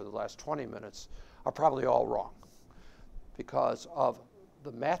minutes ago, or the last 20 minutes, are probably all wrong. Because of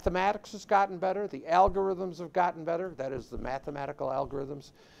the mathematics has gotten better, the algorithms have gotten better, that is the mathematical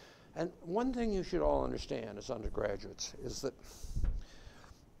algorithms. And one thing you should all understand as undergraduates is that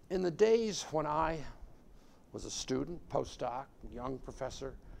in the days when I was a student, postdoc, young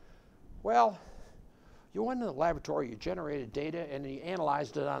professor, well, you went into the laboratory, you generated data, and you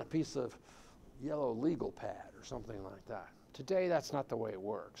analyzed it on a piece of yellow legal pad or something like that. Today, that's not the way it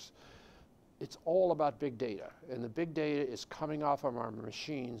works. It's all about big data, and the big data is coming off of our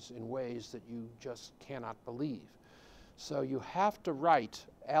machines in ways that you just cannot believe. So you have to write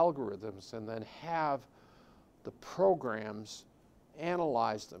algorithms and then have the programs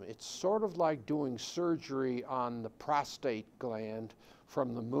analyze them. It's sort of like doing surgery on the prostate gland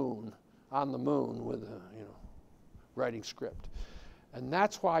from the moon, on the moon with writing script. And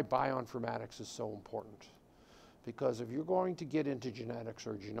that's why bioinformatics is so important. Because if you're going to get into genetics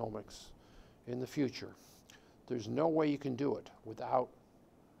or genomics in the future, there's no way you can do it without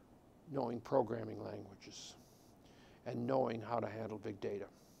knowing programming languages and knowing how to handle big data.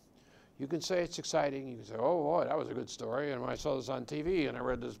 You can say it's exciting, you can say, oh boy, that was a good story, and I saw this on TV and I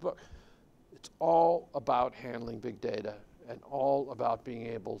read this book. It's all about handling big data and all about being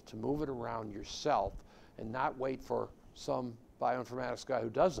able to move it around yourself and not wait for some bioinformatics guy who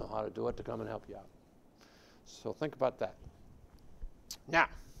does know how to do it to come and help you out. So think about that. Now,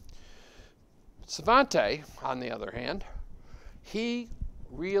 Svante, on the other hand, he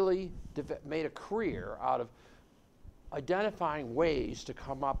really made a career out of identifying ways to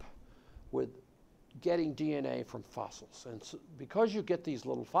come up with getting DNA from fossils. And so because you get these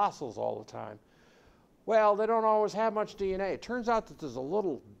little fossils all the time, well, they don't always have much DNA. It turns out that there's a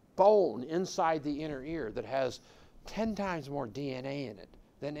little bone inside the inner ear that has 10 times more DNA in it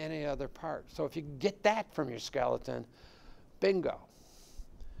than any other part. So if you get that from your skeleton, bingo.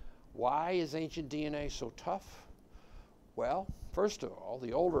 Why is ancient DNA so tough? Well, first of all,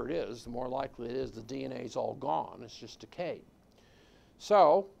 the older it is, the more likely it is the DNA is all gone. It's just decayed.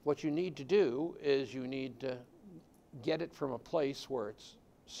 So what you need to do is you need to get it from a place where it's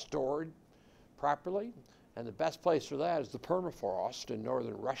stored properly. And the best place for that is the permafrost in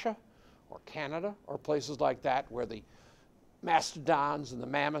northern Russia or Canada or places like that where the mastodons and the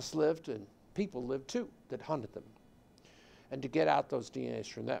mammoths lived, and people lived too that hunted them, and to get out those DNAs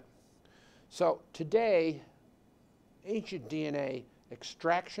from them. So today, ancient DNA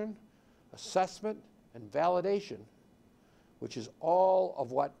extraction, assessment, and validation, which is all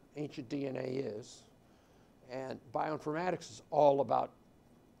of what ancient DNA is, and bioinformatics is all about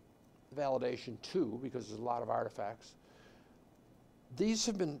validation too, because there's a lot of artifacts. These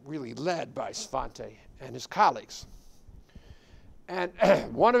have been really led by Svante and his colleagues. And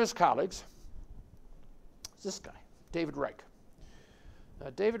one of his colleagues is this guy, David Reich.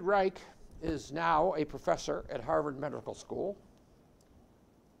 David Reich is now a professor at Harvard Medical School.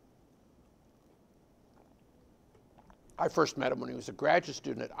 I first met him when he was a graduate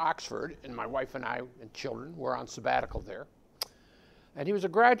student at Oxford, and my wife and I and children were on sabbatical there. And he was a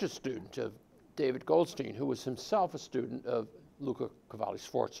graduate student of David Goldstein, who was himself a student of Luca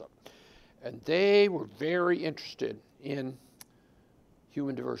Cavalli-Sforza. And they were very interested in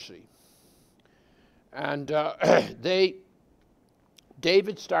human diversity. And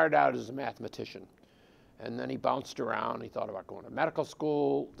David started out as a mathematician, and then he bounced around. He thought about going to medical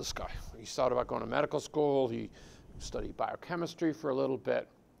school. This guy, he thought about going to medical school. He studied biochemistry for a little bit.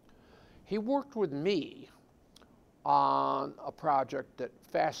 He worked with me on a project that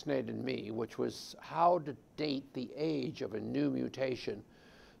fascinated me, which was how to date the age of a new mutation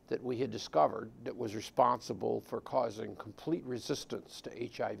that we had discovered that was responsible for causing complete resistance to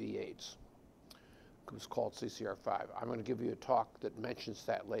HIV/AIDS. It was called CCR5. I'm going to give you a talk that mentions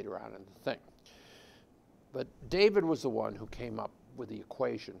that later on in the thing. But David was the one who came up with the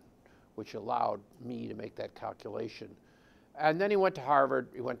equation, which allowed me to make that calculation. And then he went to Harvard.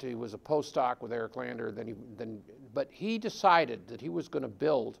 He was a postdoc with Eric Lander. But he decided that he was going to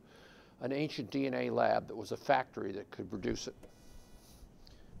build an ancient DNA lab that was a factory that could produce it,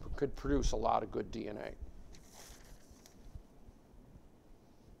 could produce a lot of good DNA.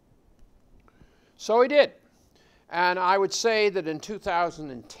 So he did. And I would say that in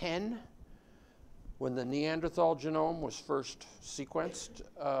 2010, when the Neanderthal genome was first sequenced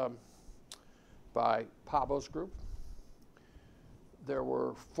by Pablo's group, there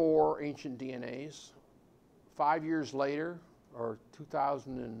were 4 ancient DNAs. 5 years later, or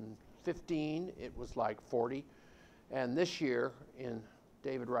 2015, it was like 40. And this year, in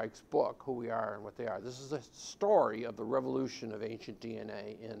David Reich's book, Who We Are and What They Are, this is a story of the revolution of ancient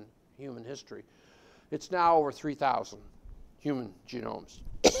DNA in human history. It's now over 3,000 human genomes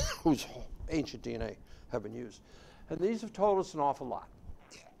whose ancient DNA have been used. And these have told us an awful lot.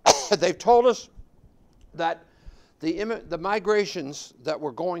 They've told us that the migrations that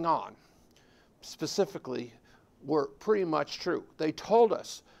were going on, specifically, were pretty much true. They told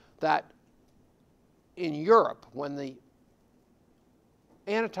us that in Europe, when the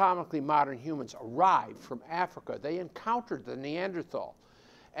anatomically modern humans arrived from Africa, they encountered the Neanderthal,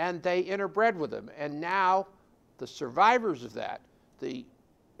 and they interbred with them. And now the survivors of that, the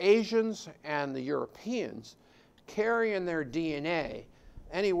Asians and the Europeans, carry in their DNA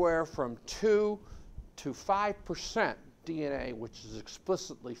anywhere from 2 to 5% DNA, which is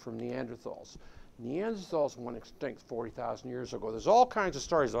explicitly from Neanderthals. Neanderthals went extinct 40,000 years ago. There's all kinds of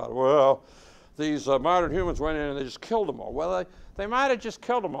stories about, well, these modern humans went in and they just killed them all. Well, they might have just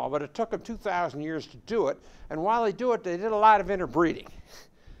killed them all, but it took them 2,000 years to do it. And while they do it, they did a lot of interbreeding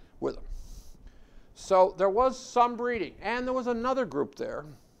with them. So there was some breeding. And there was another group there.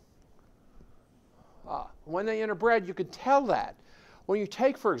 When they interbred, you could tell that. When you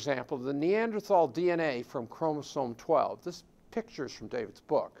take, for example, the Neanderthal DNA from chromosome 12, this picture is from David's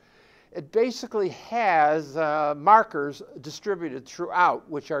book, it basically has markers distributed throughout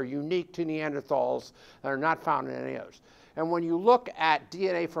which are unique to Neanderthals and are not found in any others. And when you look at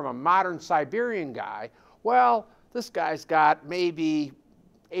DNA from a modern Siberian guy, well, this guy's got maybe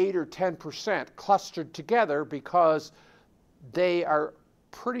 8 or 10% clustered together because they are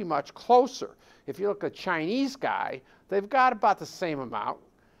pretty much closer. If you look at a Chinese guy, they've got about the same amount.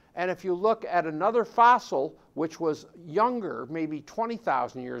 And if you look at another fossil, which was younger, maybe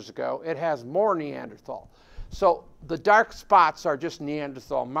 20,000 years ago, it has more Neanderthal. So the dark spots are just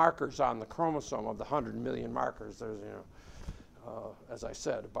Neanderthal markers on the chromosome of the 100 million markers. There's, as I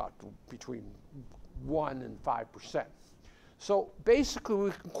said, about between 1 and 5%. So basically,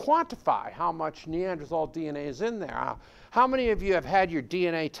 we can quantify how much Neanderthal DNA is in there. How many of you have had your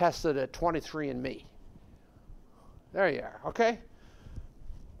DNA tested at 23andMe? There you are, okay?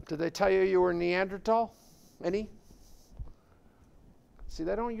 Did they tell you you were Neanderthal? Any? See,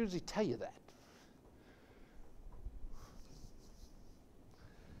 they don't usually tell you that.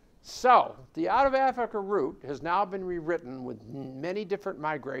 So, the out of Africa route has now been rewritten with many different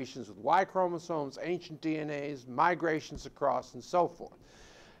migrations with Y chromosomes, ancient DNAs, migrations across, and so forth.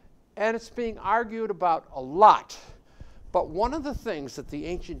 And it's being argued about a lot. But one of the things that the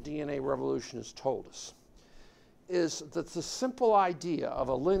ancient DNA revolution has told us is that the simple idea of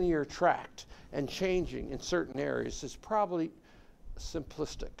a linear tract and changing in certain areas is probably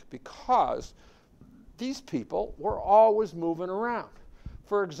simplistic because these people were always moving around.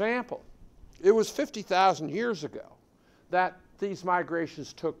 For example, it was 50,000 years ago that these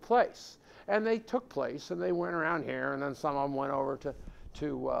migrations took place. And they took place, and they went around here, and then some of them went over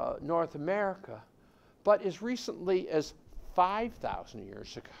to North America. But as recently as 5,000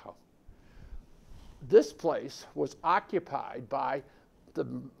 years ago, this place was occupied by the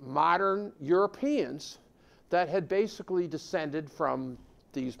modern Europeans that had basically descended from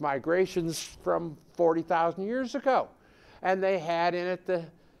these migrations from 40,000 years ago. And they had in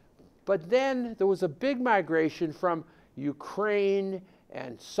it but then there was a big migration from Ukraine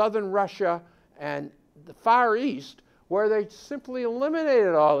and southern Russia and the Far East where they simply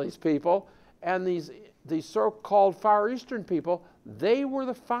eliminated all these people, and these so-called Far Eastern people, they were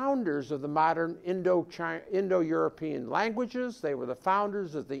the founders of the modern Indo-European languages. They were the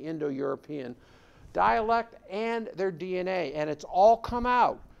founders of the Indo-European dialect and their DNA, and it's all come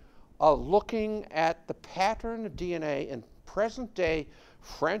out of looking at the pattern of DNA in present-day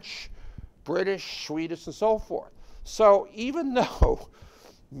French, British, Swedish, and so forth. So even though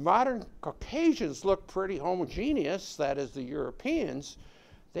modern Caucasians look pretty homogeneous, that is the Europeans,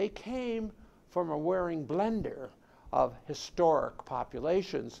 they came from a wearing blender of historic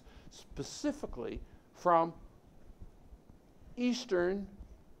populations, specifically from Eastern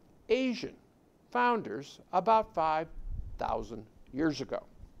Asian founders about 5,000 years ago.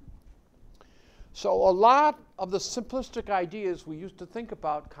 So a lot of the simplistic ideas we used to think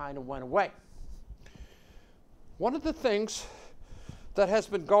about kind of went away. One of the things that has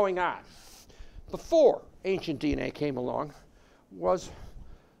been going on before ancient DNA came along was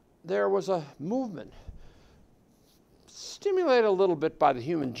there was a movement stimulated a little bit by the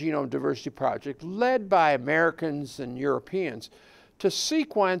Human Genome Diversity Project, led by Americans and Europeans, to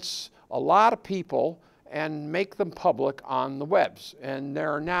sequence a lot of people and make them public on the webs. And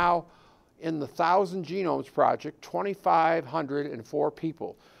there are now, in the 1,000 Genomes Project, 2,504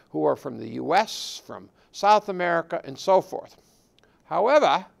 people who are from the US, from South America, and so forth.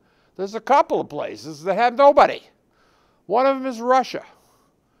 However, there's a couple of places that have nobody. One of them is Russia.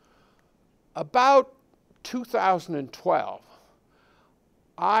 About 2012,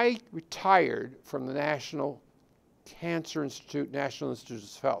 I retired from the National Cancer Institute, National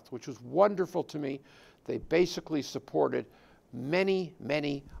Institutes of Health, which was wonderful to me. They basically supported many,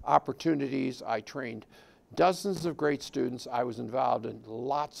 many opportunities. I trained dozens of great students. I was involved in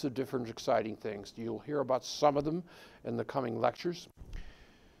lots of different exciting things. You'll hear about some of them in the coming lectures.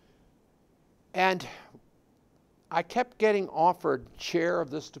 And I kept getting offered chair of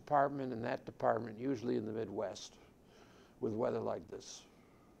this department and that department, usually in the Midwest, with weather like this,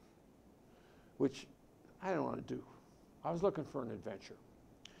 which I didn't want to do. I was looking for an adventure.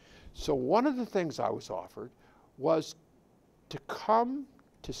 So one of the things I was offered was to come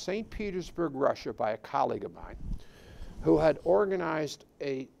to St. Petersburg, Russia, by a colleague of mine who had organized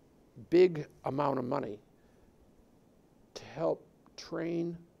a big amount of money to help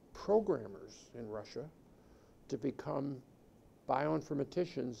train programmers in Russia to become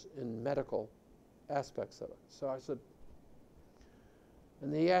bioinformaticians in medical aspects of it. So I said,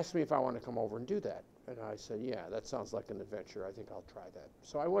 and they asked me if I wanted to come over and do that. And I said, yeah, that sounds like an adventure. I think I'll try that.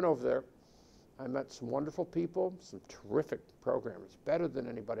 So I went over there. I met some wonderful people, some terrific programmers, better than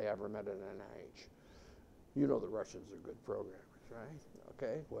anybody I ever met at NIH. You know the Russians are good programmers, right?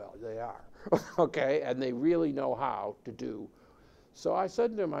 Okay, well, they are. Okay, and they really know how to do. So I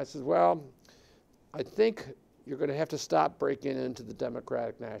said to him, I said, well, I think you're going to have to stop breaking into the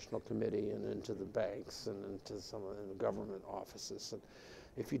Democratic National Committee and into the banks and into some of the government offices. And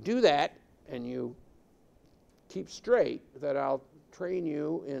if you do that and you keep straight, that I'll train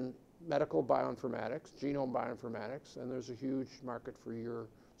you in medical bioinformatics, genome bioinformatics, and there's a huge market for your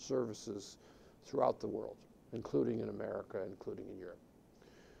services throughout the world, including in America, including in Europe.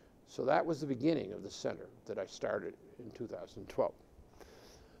 So that was the beginning of the center that I started in 2012.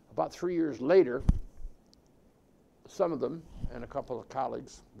 About 3 years later, some of them, and a couple of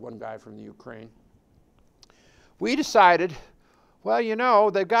colleagues, one guy from the Ukraine, we decided, well, you know,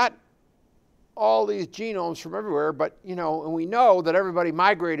 they've got all these genomes from everywhere, but, you know, and we know that everybody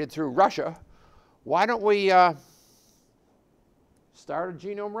migrated through Russia. Why don't we start a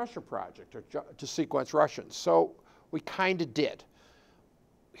Genome Russia project to sequence Russians? So we kind of did.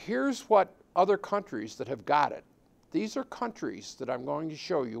 Here's what other countries that have got it. These are countries that I'm going to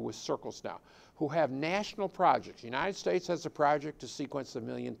show you with circles now, who have national projects. The United States has a project to sequence 1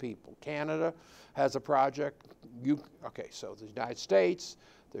 million people. Canada has a project. Okay, so the United States,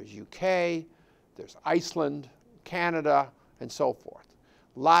 there's UK, there's Iceland, Canada, and so forth.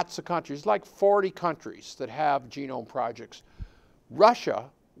 Lots of countries, like 40 countries that have genome projects. Russia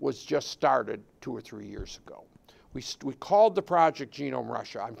was just started 2 or 3 years ago. We called the project Genome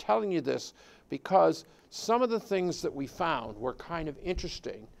Russia. I'm telling you this because some of the things that we found were kind of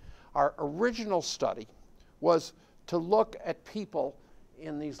interesting. Our original study was to look at people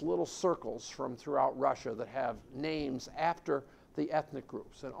in these little circles from throughout Russia that have names after the ethnic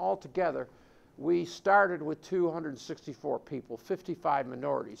groups. And altogether, we started with 264 people, 55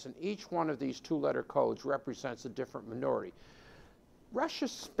 minorities, and each one of these 2-letter codes represents a different minority. Russia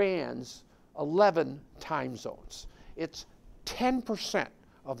spans 11 time zones. It's 10%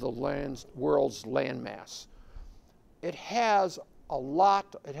 of the world's land mass. It has a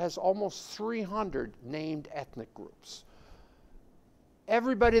lot, it has almost 300 named ethnic groups.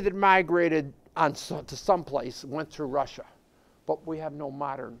 Everybody that migrated to someplace went through Russia, but we have no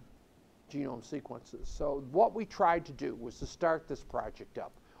modern genome sequences. So what we tried to do was to start this project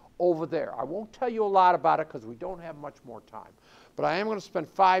up over there. I won't tell you a lot about it because we don't have much more time. But I am going to spend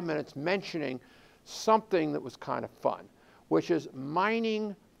 5 minutes mentioning something that was kind of fun, which is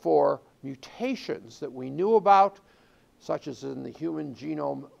mining for mutations that we knew about, such as in the Human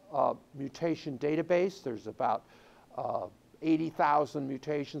Genome Mutation Database. There's about 80,000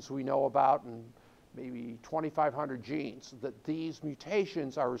 mutations we know about and maybe 2,500 genes, that these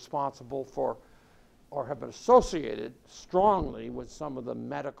mutations are responsible for or have been associated strongly with some of the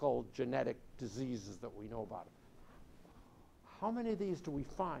medical genetic diseases that we know about. How many of these do we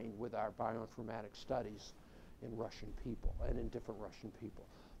find with our bioinformatics studies in Russian people and in different Russian people?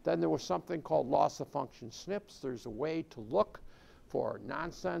 Then there was something called loss of function SNPs. There's a way to look for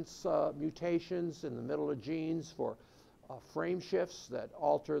nonsense mutations in the middle of genes, for frame shifts that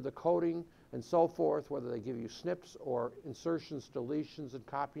alter the coding and so forth, whether they give you SNPs or insertions, deletions, and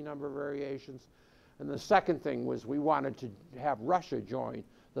copy number variations. And the second thing was we wanted to have Russia join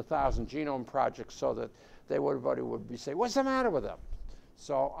the 1,000 Genome Project so that everybody would be saying, what's the matter with them?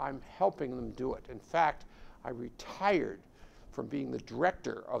 So I'm helping them do it. In fact, I retired from being the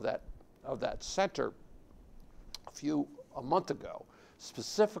director of that center a month ago,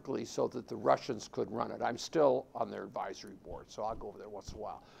 specifically so that the Russians could run it. I'm still on their advisory board, so I'll go over there once in a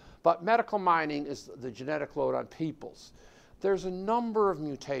while. But medical mining is the genetic load on peoples. There's a number of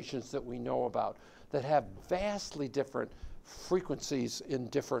mutations that we know about that have vastly different frequencies in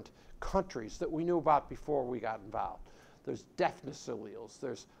different countries that we knew about before we got involved. There's deafness alleles,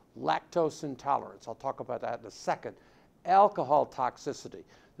 there's lactose intolerance, I'll talk about that in a second, alcohol toxicity.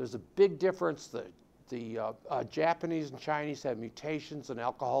 There's a big difference. The Japanese and Chinese have mutations in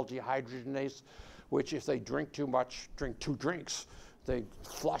alcohol dehydrogenase, which if they drink too much, drink 2 drinks, they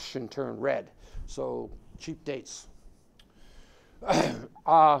flush and turn red. So cheap dates.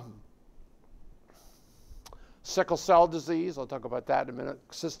 Sickle cell disease, I'll talk about that in a minute,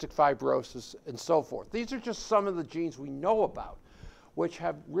 cystic fibrosis, and so forth. These are just some of the genes we know about, which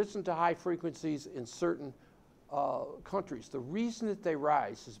have risen to high frequencies in certain countries. The reason that they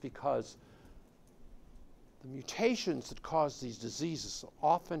rise is because the mutations that cause these diseases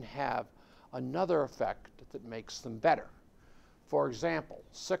often have another effect that makes them better. For example,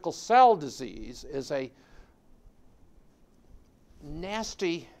 sickle cell disease is a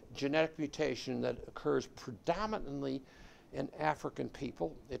nasty genetic mutation that occurs predominantly in African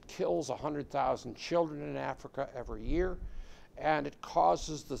people. It kills 100,000 children in Africa every year, and it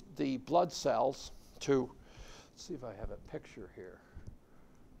causes the blood cells to, let's see if I have a picture here.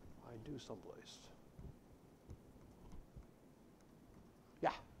 I do someplace.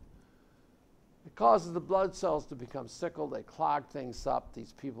 Yeah. It causes the blood cells to become sickle. They clog things up.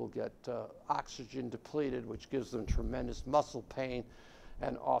 These people get oxygen depleted, which gives them tremendous muscle pain,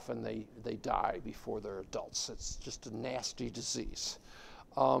 and often they die before they're adults. It's just a nasty disease.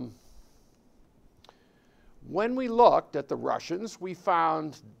 When we looked at the Russians, we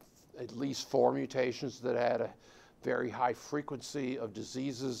found at least 4 mutations that had a very high frequency of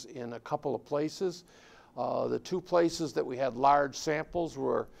diseases in a couple of places. The 2 places that we had large samples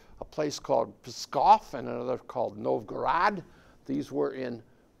were a place called Pskov and another called Novgorod. These were in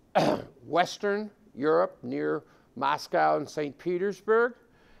Western Europe near Moscow and St. Petersburg.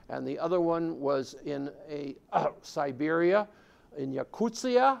 And the other one was in Siberia, in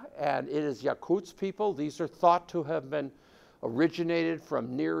Yakutia, and it is Yakuts people. These are thought to have been originated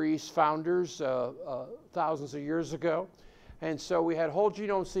from Near East founders thousands of years ago. And so we had whole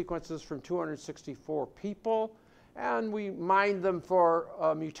genome sequences from 264 people, and we mined them for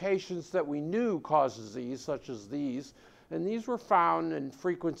mutations that we knew cause disease, such as these. And these were found in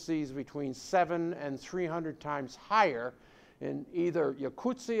frequencies between 7 and 300 times higher in either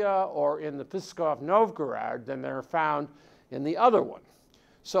Yakutia or in the Pskov Novgorod than they're found in the other one.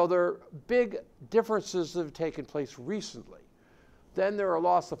 So there are big differences that have taken place recently. Then there are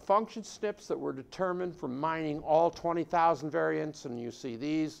loss of function SNPs that were determined from mining all 20,000 variants, and you see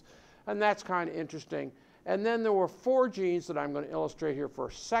these, and that's kind of interesting. And then there were 4 genes that I'm going to illustrate here for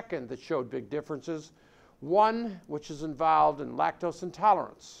a second that showed big differences. One, which is involved in lactose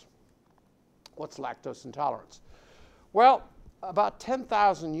intolerance. What's lactose intolerance? Well, about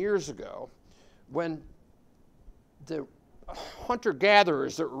 10,000 years ago, when the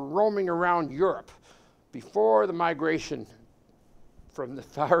hunter-gatherers that were roaming around Europe before the migration from the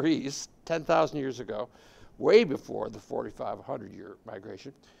Far East, 10,000 years ago, way before the 4,500-year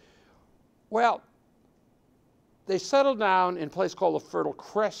migration, well, they settled down in a place called the Fertile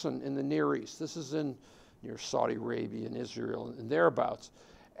Crescent in the Near East. This is near Saudi Arabia and Israel and thereabouts.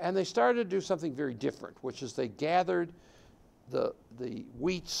 And they started to do something very different, which is they gathered the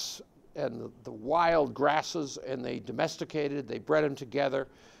wheats and the wild grasses, and they domesticated, they bred them together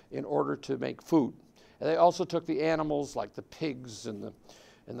in order to make food. And they also took the animals like the pigs and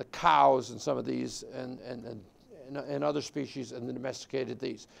the cows and some of these and other species and domesticated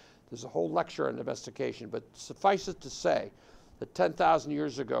these. There's a whole lecture on domestication, but suffice it to say that 10,000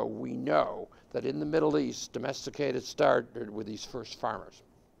 years ago, we know that in the Middle East, domesticated started with these first farmers.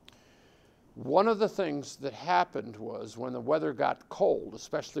 One of the things that happened was when the weather got cold,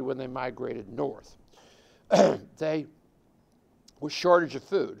 especially when they migrated north, they was shortage of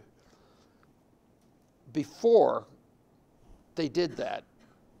food. Before they did that,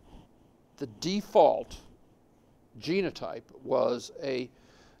 the default genotype was a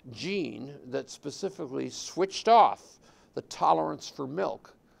gene that specifically switched off the tolerance for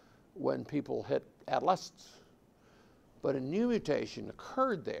milk when people hit adolescence. But a new mutation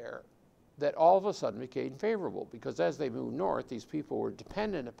occurred there that all of a sudden became favorable, because as they moved north, these people were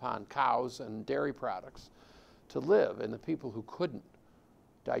dependent upon cows and dairy products to live, and the people who couldn't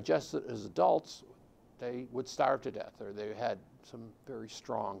digest it as adults, they would starve to death, or they had some very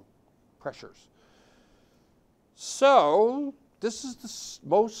strong pressures. So this is the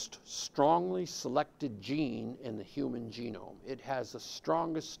most strongly selected gene in the human genome. It has the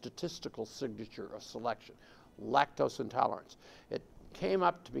strongest statistical signature of selection, lactose intolerance. It came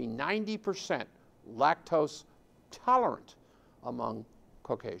up to be 90% lactose tolerant among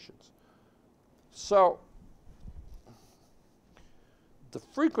Caucasians. So the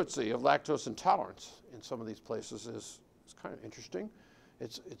frequency of lactose intolerance in some of these places is kind of interesting.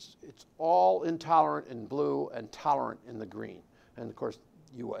 It's all intolerant in blue and tolerant in the green. And of course,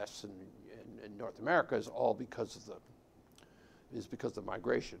 U.S. and North America is all because of the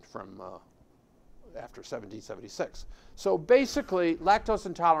migration from after 1776. So basically, lactose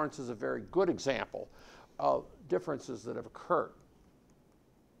intolerance is a very good example of differences that have occurred.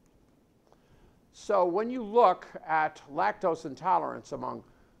 So when you look at lactose intolerance among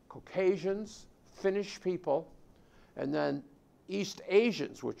Caucasians, Finnish people, and then East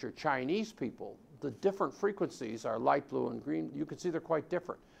Asians, which are Chinese people, the different frequencies are light blue and green. You can see they're quite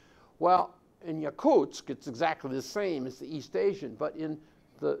different. Well, in Yakutsk, it's exactly the same as the East Asian, but in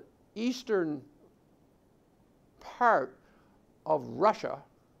the eastern part of Russia,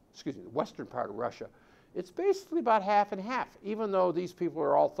 excuse me, the western part of Russia, it's basically about half and half, even though these people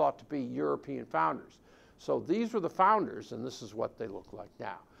are all thought to be European founders. So these were the founders, and this is what they look like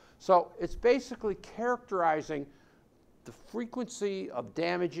now. So it's basically characterizing the frequency of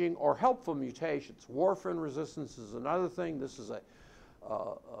damaging or helpful mutations. Warfarin resistance is another thing. This is a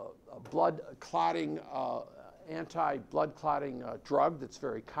blood clotting, anti-blood clotting drug that's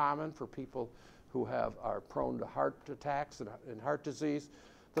very common for people who are prone to heart attacks and heart disease.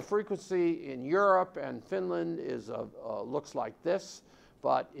 The frequency in Europe and Finland is looks like this,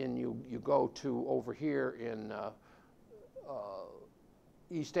 but you go to over here in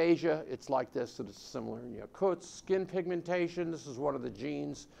East Asia, it's like this, and it's similar in Yakutsk. Skin pigmentation, this is one of the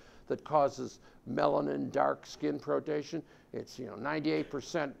genes that causes melanin, dark skin protection. It's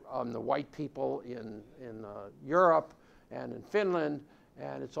 98% on the white people in Europe and in Finland,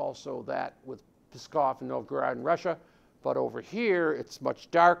 and it's also that with Pskov and Novgorod in Russia. But over here, it's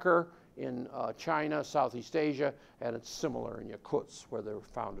much darker in China, Southeast Asia, and it's similar in Yakutsk, where they were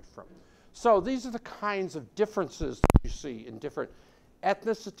founded from. So these are the kinds of differences that you see in different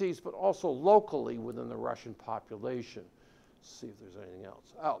ethnicities, but also locally within the Russian population. Let's see if there's anything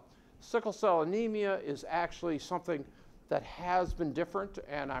else. Oh, sickle cell anemia is actually something that has been different,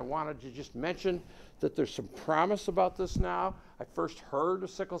 and I wanted to just mention that there's some promise about this now. I first heard of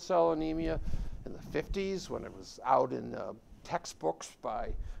sickle cell anemia in the 50s when it was out in textbooks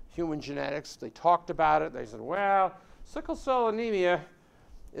by human genetics. They talked about it. They said, well, sickle cell anemia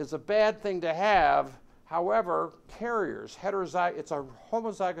is a bad thing to have. However, carriers, it's a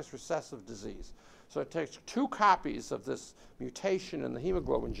homozygous recessive disease. So it takes 2 copies of this mutation in the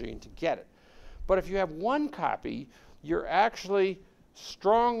hemoglobin gene to get it. But if you have 1 copy, you're actually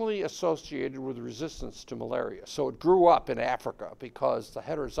strongly associated with resistance to malaria. So it grew up in Africa because the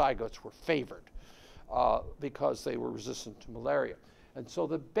heterozygotes were favored because they were resistant to malaria. And so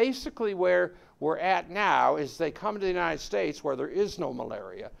basically where we're at now is they come to the United States where there is no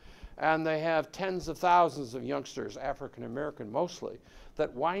malaria, and they have tens of thousands of youngsters, African American mostly,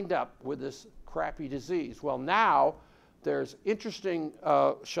 that wind up with this crappy disease. Well, now there's interesting,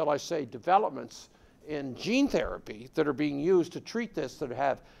 shall I say, developments in gene therapy that are being used to treat this that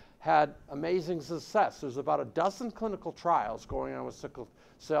have had amazing success. There's about a dozen clinical trials going on with sickle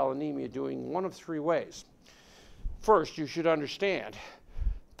cell anemia doing one of 3 ways. First, you should understand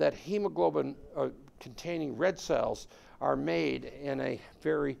that hemoglobin containing red cells are made in a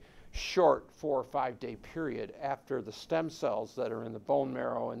very short 4 or 5 day period after the stem cells that are in the bone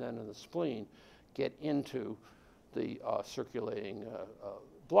marrow and then in the spleen get into the circulating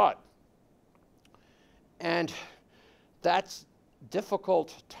blood. And that's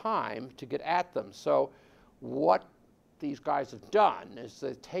difficult time to get at them. So what these guys have done is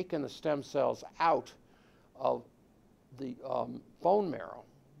they've taken the stem cells out of the bone marrow,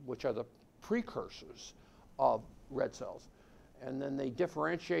 which are the precursors of red cells, and then they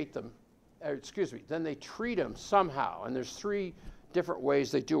differentiate them, then they treat them somehow. And there's 3 different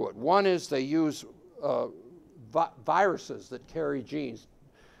ways they do it. One is they use viruses that carry genes,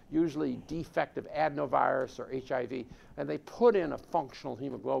 usually defective adenovirus or HIV, and they put in a functional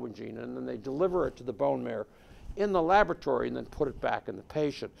hemoglobin gene, and then they deliver it to the bone marrow in the laboratory and then put it back in the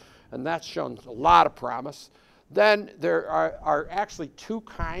patient. And that's shown a lot of promise. Then there are actually 2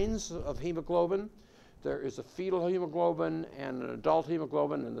 kinds of hemoglobin. There is a fetal hemoglobin and an adult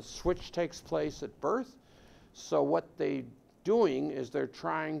hemoglobin, and the switch takes place at birth. So what they're doing is they're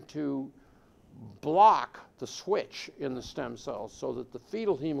trying to block the switch in the stem cells so that the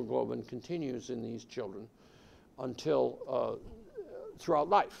fetal hemoglobin continues in these children until throughout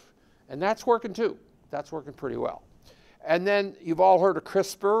life. And that's working too. That's working pretty well. And then you've all heard of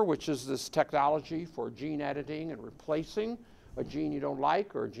CRISPR, which is this technology for gene editing and replacing a gene you don't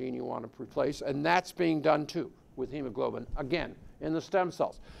like or a gene you want to replace. And that's being done too with hemoglobin, again, in the stem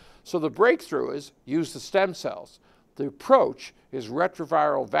cells. So the breakthrough is use the stem cells. The approach is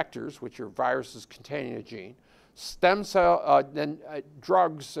retroviral vectors, which are viruses containing a gene, stem cell,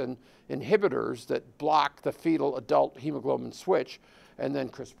 drugs and inhibitors that block the fetal adult hemoglobin switch, and then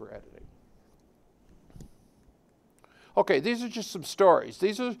CRISPR editing. Okay, these are just some stories.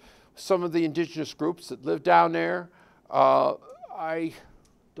 These are some of the indigenous groups that live down there. I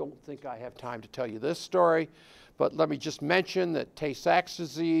don't think I have time to tell you this story, but let me just mention that Tay-Sachs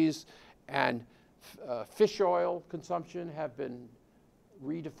disease and fish oil consumption have been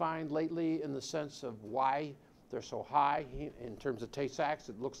redefined lately in the sense of why they're so high. In terms of Tay-Sachs,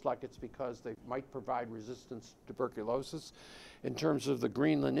 it looks like it's because they might provide resistance to tuberculosis. In terms of the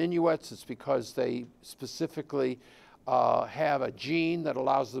Greenland Inuits, it's because they specifically have a gene that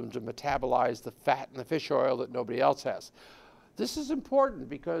allows them to metabolize the fat in the fish oil that nobody else has. This is important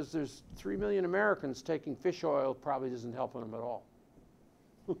because there's 3 million Americans taking fish oil, probably isn't helping them at all.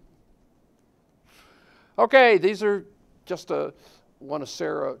 Okay, these are just one of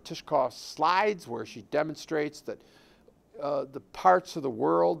Sarah Tishkoff's slides where she demonstrates that the parts of the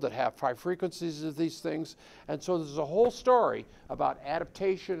world that have high frequencies of these things. And so there's a whole story about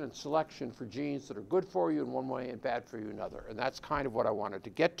adaptation and selection for genes that are good for you in one way and bad for you in another. And that's kind of what I wanted to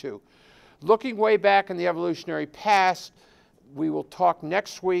get to. Looking way back in the evolutionary past, we will talk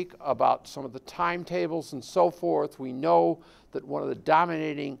next week about some of the timetables and so forth. We know that one of the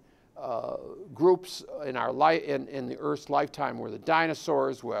dominating groups in the Earth's lifetime were the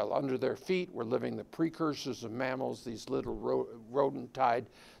dinosaurs. Well, under their feet were living the precursors of mammals, these little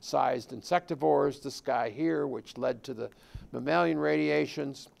rodentide-sized insectivores, this guy here, which led to the mammalian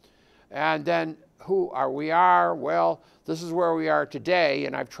radiations. And then who we are? Well, this is where we are today,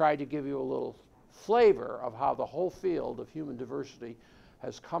 and I've tried to give you a little flavor of how the whole field of human diversity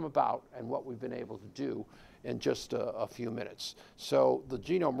has come about and what we've been able to do in just a few minutes. So the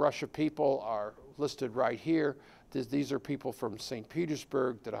Genome Russia people are listed right here. These are people from St.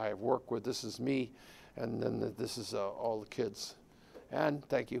 Petersburg that I have worked with. This is me, and then this is all the kids. And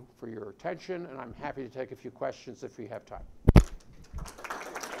thank you for your attention, and I'm happy to take a few questions if you have time.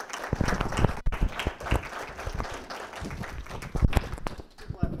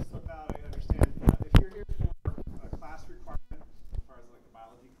 People have to slip out, I understand. If you're here for a class requirement, as far as like a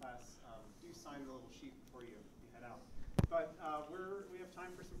biology class, do sign the little sheet before you head out. But we have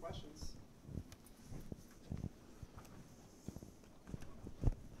time for some questions.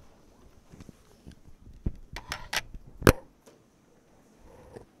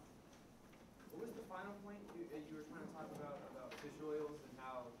 What was the final point you were trying to talk about fish oils and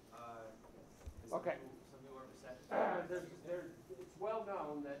how Okay. some people are receptive? It's well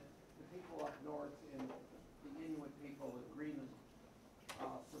known that the people up north in the Inuit people in Greenland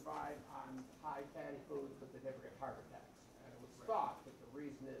survive on high fatty foods, but they never get heart attacks. And it was thought that the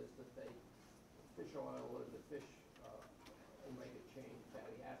reason is that fish oil or the fish omega chain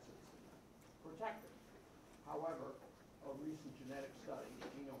fatty acids protect them. However, a recent genetic study, a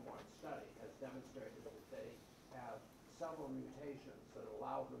genome-wide study, has demonstrated that they have several mutations that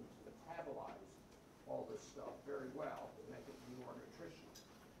allow them to metabolize all this stuff very well to make it more nutritional,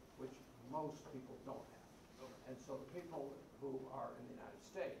 which most people don't have. And so the people who are in the United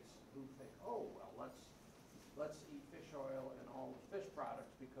States who think, oh, well, let's eat fish oil and all the fish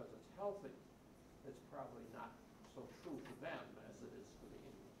products because it's healthy, it's probably not so true for them as it is for the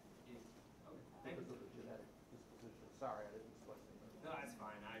Indians. Okay.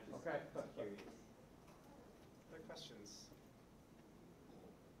 questions?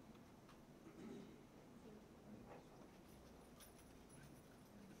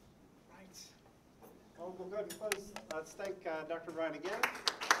 Right. Well, we'll go ahead and close. Let's thank Dr. O'Brien again.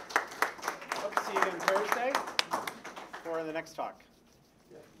 Hope to see you again Thursday for the next talk.